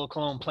Bartolo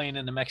Colon playing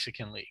in the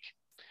Mexican League,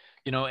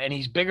 you know, and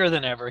he's bigger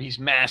than ever. He's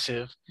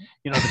massive.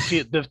 You know,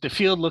 the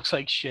field looks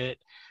like shit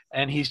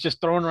and he's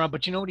just throwing around,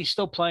 but you know what? He's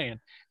still playing.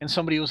 And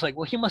somebody was like,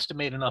 well, he must've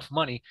made enough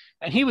money.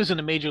 And he was in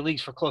the major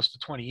leagues for close to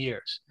 20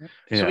 years.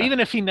 Yeah. So even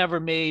if he never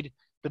made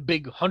the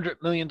big $100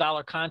 million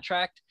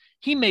contract,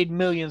 he made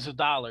millions of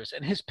dollars,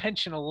 and his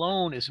pension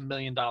alone is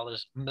millions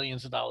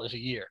of dollars a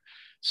year.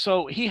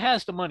 So he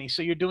has the money.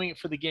 So you're doing it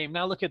for the game.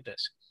 Now look at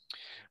this.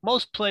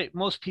 Most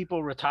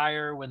people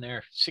retire when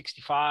they're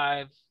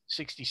 65,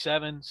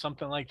 67,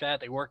 something like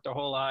that. They work their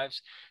whole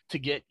lives to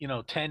get,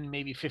 10,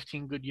 maybe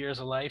 15 good years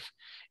of life.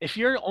 If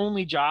your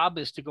only job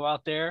is to go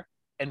out there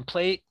and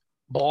play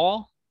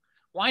ball,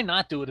 why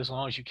not do it as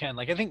long as you can?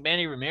 Like, I think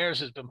Manny Ramirez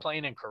has been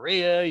playing in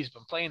Korea. He's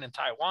been playing in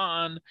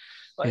Taiwan.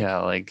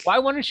 Why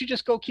wouldn't you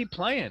just go keep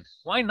playing?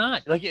 Why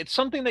not? Like, it's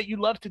something that you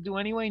love to do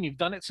anyway, and you've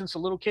done it since a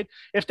little kid.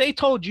 If they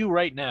told you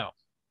right now,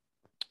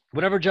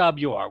 whatever job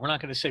you are, we're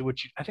not going to say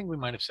I think we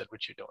might have said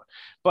what you're doing,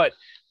 but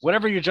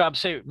whatever your job,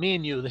 say me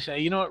and you, they say,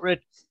 you know what,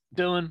 Rich,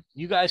 Dylan,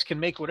 you guys can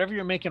make whatever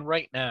you're making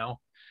right now,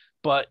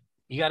 but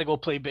you got to go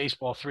play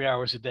baseball 3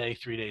 hours a day,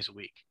 3 days a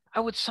week. I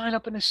would sign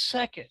up in a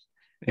second,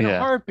 in a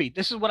heartbeat.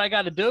 This is what I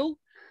got to do.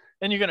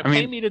 And you're going to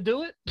pay me to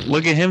do it.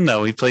 Look at him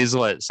though. He plays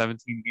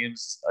 17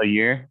 games a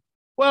year.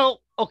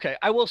 Well, okay.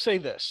 I will say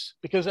this,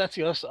 because that's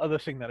the other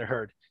thing that I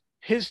heard.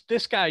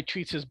 This guy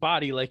treats his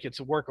body like it's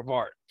a work of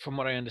art, from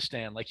what I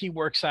understand. Like, he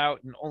works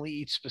out and only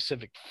eats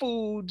specific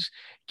foods,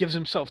 gives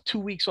himself 2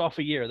 weeks off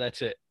a year.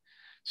 That's it.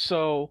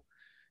 So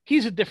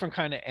he's a different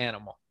kind of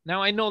animal.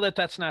 Now, I know that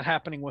that's not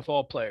happening with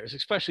all players,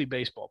 especially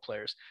baseball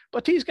players,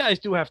 but these guys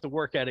do have to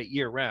work at it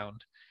year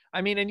round.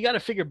 I mean, and you got to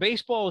figure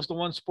baseball is the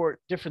one sport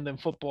different than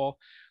football.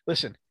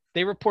 Listen,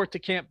 they report to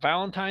camp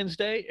Valentine's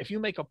Day. If you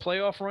make a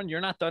playoff run,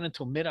 you're not done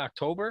until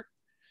mid-October.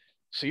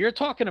 So you're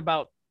talking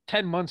about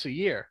 10 months a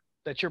year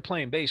that you're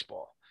playing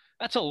baseball.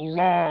 That's a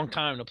long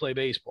time to play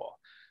baseball.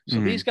 So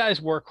these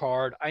guys work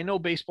hard. I know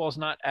baseball's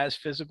not as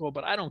physical,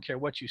 but I don't care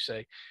what you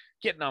say.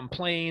 Getting on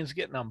planes,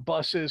 getting on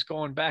buses,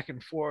 going back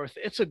and forth.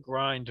 It's a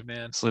grind,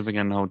 man. Sleeping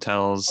in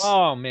hotels.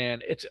 Oh man,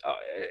 it's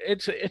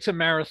a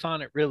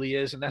marathon. It really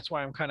is. And that's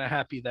why I'm kind of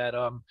happy that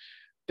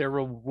they're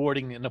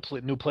rewarding in a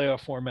new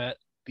playoff format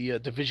the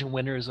division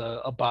winners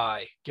a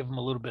bye, give them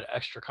a little bit of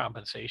extra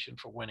compensation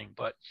for winning.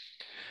 But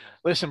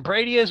listen,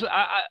 Brady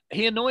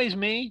he annoys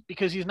me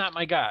because he's not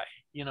my guy.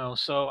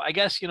 So I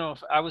guess,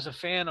 if I was a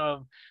fan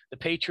of the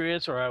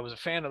Patriots or I was a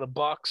fan of the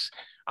Bucks,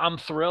 I'm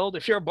thrilled.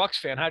 If you're a Bucks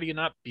fan, how do you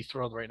not be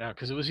thrilled right now?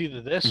 Because it was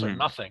either this or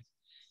nothing.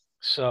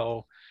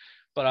 So,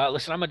 but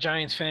listen, I'm a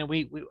Giants fan.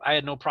 I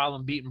had no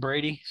problem beating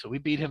Brady, so we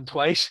beat him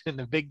twice in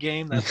the big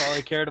game. That's all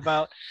I cared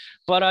about.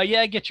 But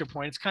yeah, I get your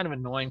point. It's kind of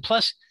annoying.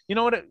 Plus, you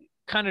know what? It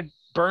kind of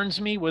burns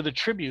me were the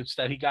tributes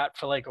that he got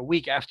for like a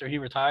week after he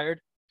retired,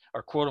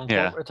 or quote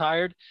unquote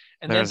retired,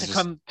 and then to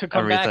come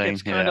back,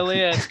 it's kind of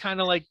it's kind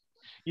of like.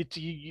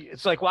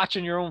 It's like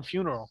watching your own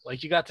funeral.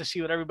 Like, you got to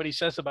see what everybody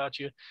says about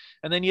you,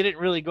 and then you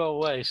didn't really go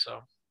away.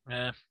 So,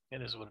 it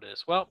is what it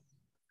is. Well,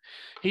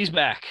 he's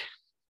back.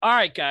 All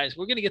right, guys,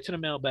 we're gonna get to the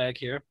mailbag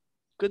here.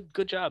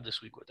 Good job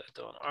this week with that,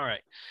 Dylan. All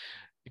right.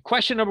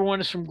 Question number 1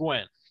 is from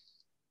Gwen.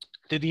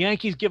 Did the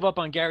Yankees give up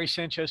on Gary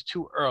Sanchez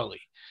too early?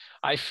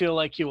 I feel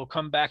like he will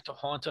come back to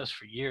haunt us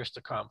for years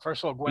to come.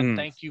 First of all, Gwen,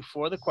 thank you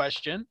for the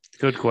question.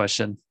 Good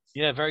question.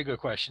 Yeah, very good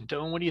question.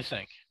 Dylan, what do you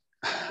think?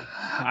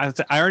 I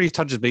already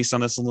touched base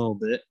on this a little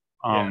bit.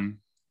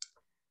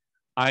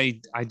 I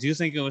do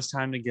think it was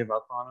time to give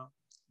up on him,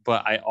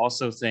 but I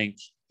also think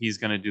he's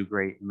going to do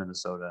great in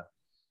Minnesota.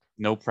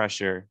 No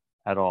pressure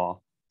at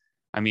all.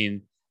 I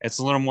mean, it's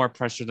a little more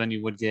pressure than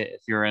you would get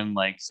if you're in,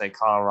 like, say,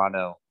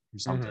 Colorado or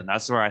something.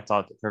 That's where I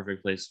thought the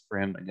perfect place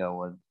for him to go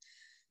would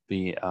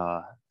be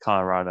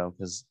Colorado,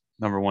 because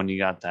number one, you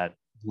got that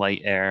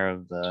light air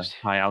of the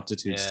high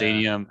altitude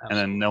stadium, and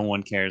then no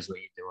one cares what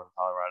you do in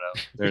Colorado.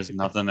 There's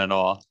nothing at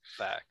all.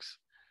 Facts.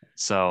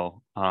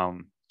 So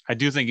I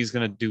do think he's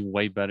going to do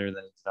way better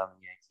than he's done in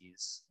the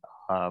Yankees,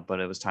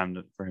 but it was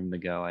time for him to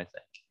go, I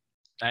think.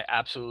 I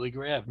absolutely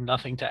agree. I have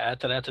nothing to add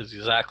to that. That's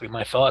exactly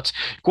my thoughts.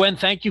 Gwen,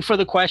 thank you for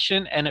the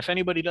question. And if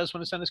anybody does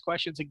want to send us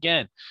questions,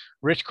 again,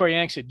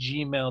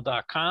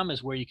 richkoryanks@gmail.com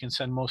is where you can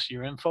send most of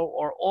your info,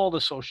 or all the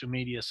social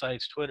media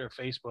sites, Twitter,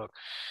 Facebook,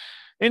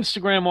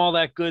 Instagram, all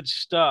that good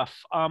stuff.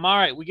 All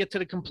right, we get to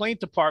the complaint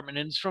department,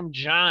 and it's from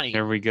Johnny.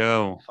 There we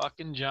go.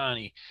 Fucking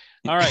Johnny.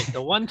 All right,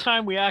 the one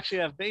time we actually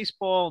have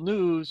baseball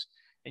news,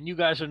 and you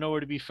guys are nowhere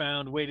to be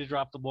found. Way to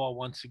drop the ball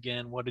once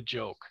again. What a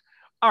joke.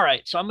 All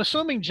right, so I'm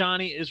assuming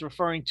Johnny is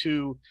referring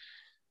to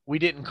we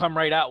didn't come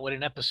right out with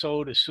an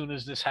episode as soon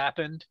as this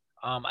happened.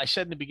 I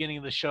said in the beginning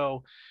of the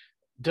show,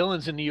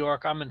 Dylan's in New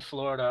York. I'm in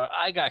Florida.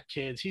 I got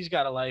kids. He's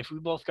got a life. We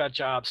both got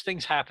jobs.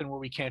 Things happen where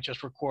we can't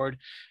just record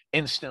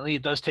instantly.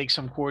 It does take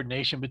some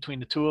coordination between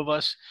the two of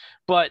us.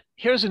 But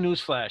here's a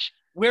news flash.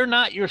 We're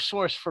not your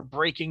source for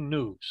breaking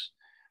news.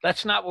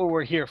 That's not what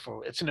we're here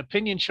for. It's an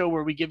opinion show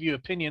where we give you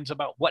opinions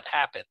about what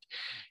happened.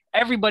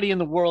 Everybody in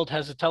the world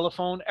has a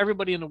telephone.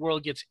 Everybody in the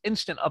world gets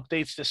instant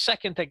updates. The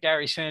second that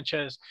Gary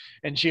Sanchez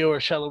and Gio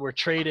Urshela were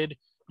traded,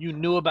 you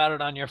knew about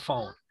it on your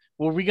phone.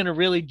 Were we going to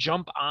really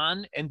jump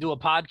on and do a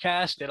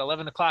podcast at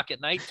 11 o'clock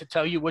at night to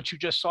tell you what you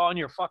just saw on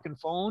your fucking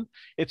phone?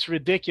 It's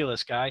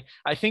ridiculous, guy.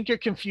 I think you're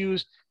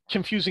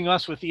confusing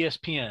us with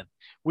ESPN.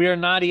 We are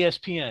not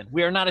ESPN.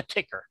 We are not a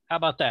ticker. How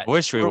about that?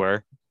 Wish we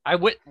were.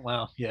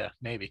 Well, yeah,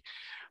 maybe.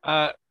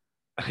 I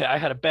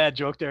had a bad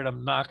joke there, and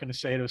I'm not going to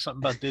say it. It was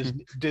something about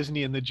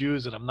Disney and the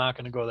Jews, and I'm not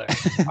going to go there.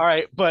 All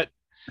right, but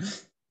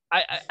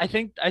I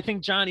think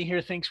Johnny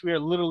here thinks we are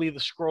literally the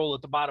scroll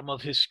at the bottom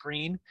of his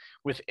screen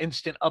with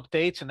instant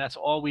updates, and that's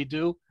all we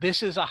do.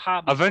 This is a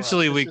hobby.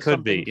 Eventually, we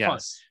could be.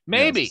 Yes.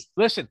 Maybe. Yes.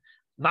 Listen,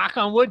 knock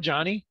on wood,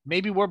 Johnny.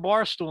 Maybe we're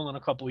Barstool in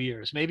a couple of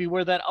years. Maybe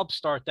we're that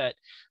upstart that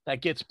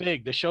gets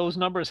big. The show's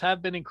numbers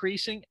have been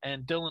increasing.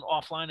 And Dylan,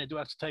 offline, I do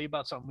have to tell you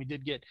about something. We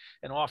did get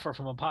an offer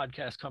from a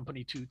podcast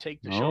company to take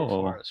the show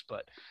for us,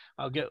 but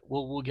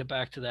we'll get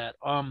back to that.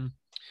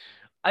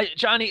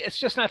 Johnny, it's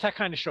just not that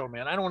kind of show,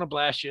 man. I don't want to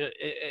blast you.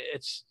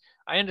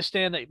 I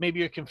understand that maybe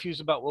you're confused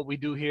about what we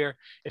do here.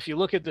 If you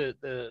look at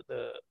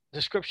the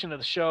description of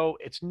the show,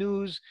 it's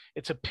news,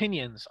 it's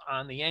opinions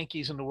on the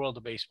Yankees and the world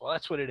of baseball.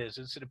 That's what it is.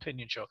 It's an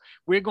opinion show.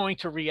 We're going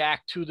to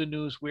react to the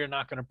news. We're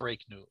not going to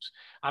break news.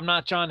 I'm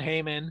not John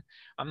Heyman.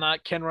 I'm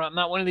not Ken. I'm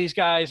not one of these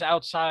guys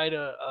outside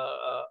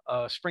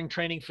a spring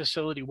training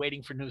facility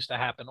waiting for news to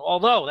happen.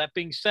 Although, that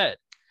being said,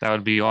 that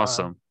would be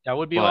awesome. That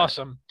would be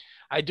awesome.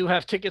 I do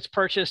have tickets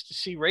purchased to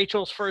see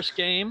Rachel's first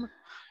game.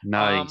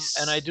 Nice.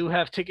 And I do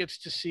have tickets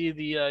to see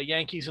the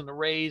Yankees and the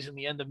Rays in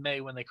the end of May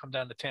when they come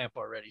down to Tampa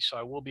already. So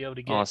I will be able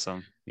to get.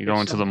 Awesome. You're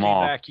going to the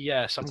mall.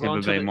 Yes, I'm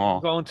going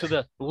to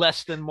the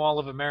less than Mall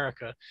of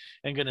America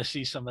and going to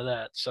see some of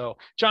that. So,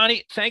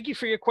 Johnny, thank you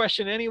for your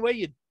question anyway,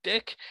 you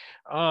dick.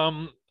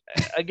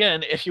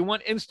 Again, if you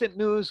want instant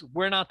news,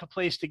 we're not the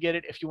place to get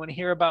it. If you want to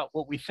hear about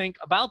what we think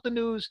about the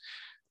news,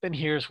 then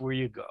here's where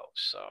you go.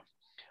 So.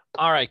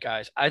 All right,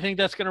 guys, I think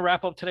that's going to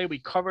wrap up today. We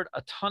covered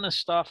a ton of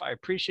stuff. I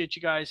appreciate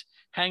you guys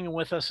hanging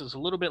with us. It's a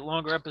little bit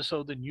longer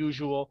episode than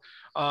usual.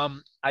 I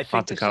think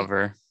lot to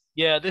cover.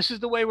 This is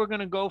the way we're going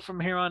to go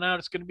from here on out.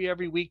 It's going to be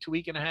every week to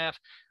week and a half.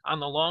 On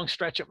the long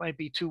stretch, it might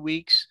be 2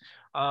 weeks.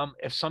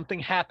 If something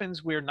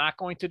happens, we're not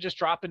going to just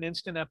drop an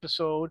instant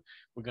episode.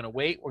 We're going to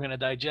wait. We're going to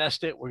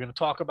digest it. We're going to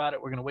talk about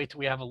it. We're going to wait till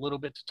we have a little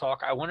bit to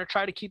talk. I want to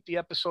try to keep the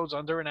episodes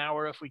under an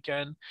hour if we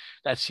can.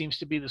 That seems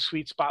to be the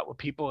sweet spot with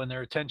people and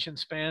their attention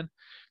span.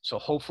 So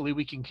hopefully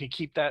we can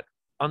keep that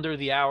under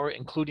the hour,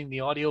 including the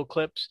audio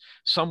clips.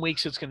 Some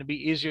weeks it's going to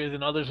be easier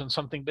than others when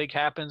something big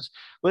happens.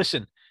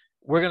 Listen,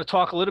 we're going to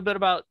talk a little bit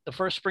about the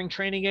first spring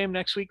training game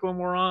next week when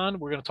we're on.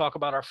 We're going to talk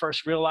about our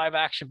first real live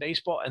action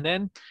baseball. And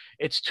then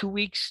it's 2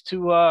 weeks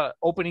to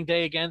opening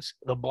day against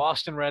the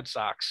Boston Red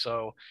Sox.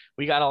 So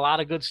we got a lot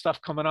of good stuff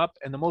coming up.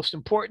 And the most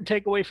important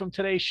takeaway from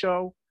today's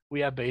show, we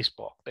have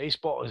baseball.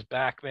 Baseball is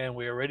back, man.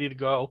 We are ready to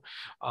go.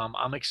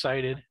 I'm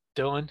excited.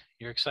 Dylan,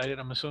 you're excited,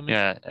 I'm assuming?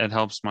 Yeah, it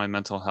helps my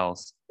mental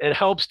health. It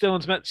helps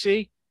Dylan's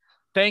See?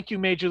 Thank you,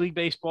 Major League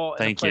Baseball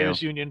and the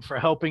Players Union, for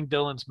helping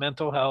Dylan's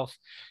mental health.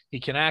 He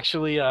can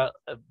actually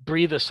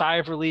breathe a sigh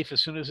of relief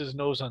as soon as his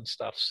nose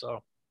unstuffs. So,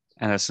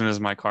 and as soon as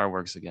my car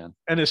works again.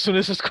 And as soon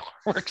as his car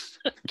works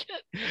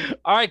again.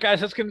 All right,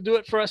 guys, that's going to do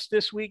it for us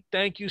this week.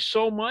 Thank you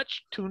so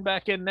much. Tune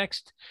back in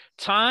next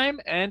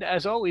time. And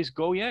as always,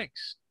 go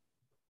Yanks.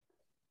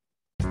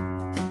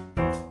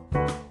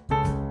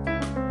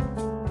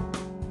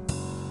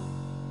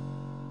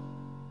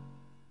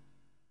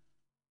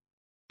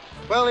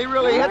 Well, he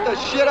really hit the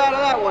shit out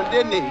of that one,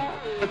 didn't he?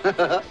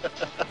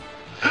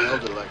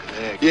 Held it like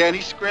an egg. Yeah, and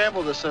he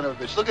scrambled the son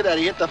of a bitch. Look at that,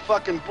 he hit the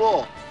fucking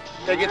bull.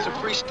 Gotta get some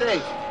free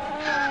steak.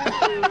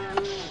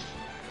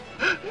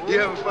 You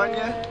having fun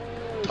yet?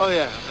 Oh,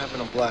 yeah, I'm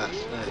having a blast.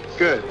 Nice.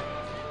 Good.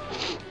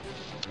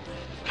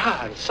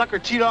 God, sucker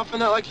teed off in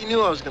that like he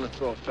knew I was gonna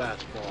throw a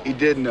fastball. He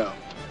did know.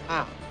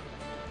 How?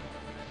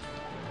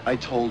 I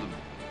told him.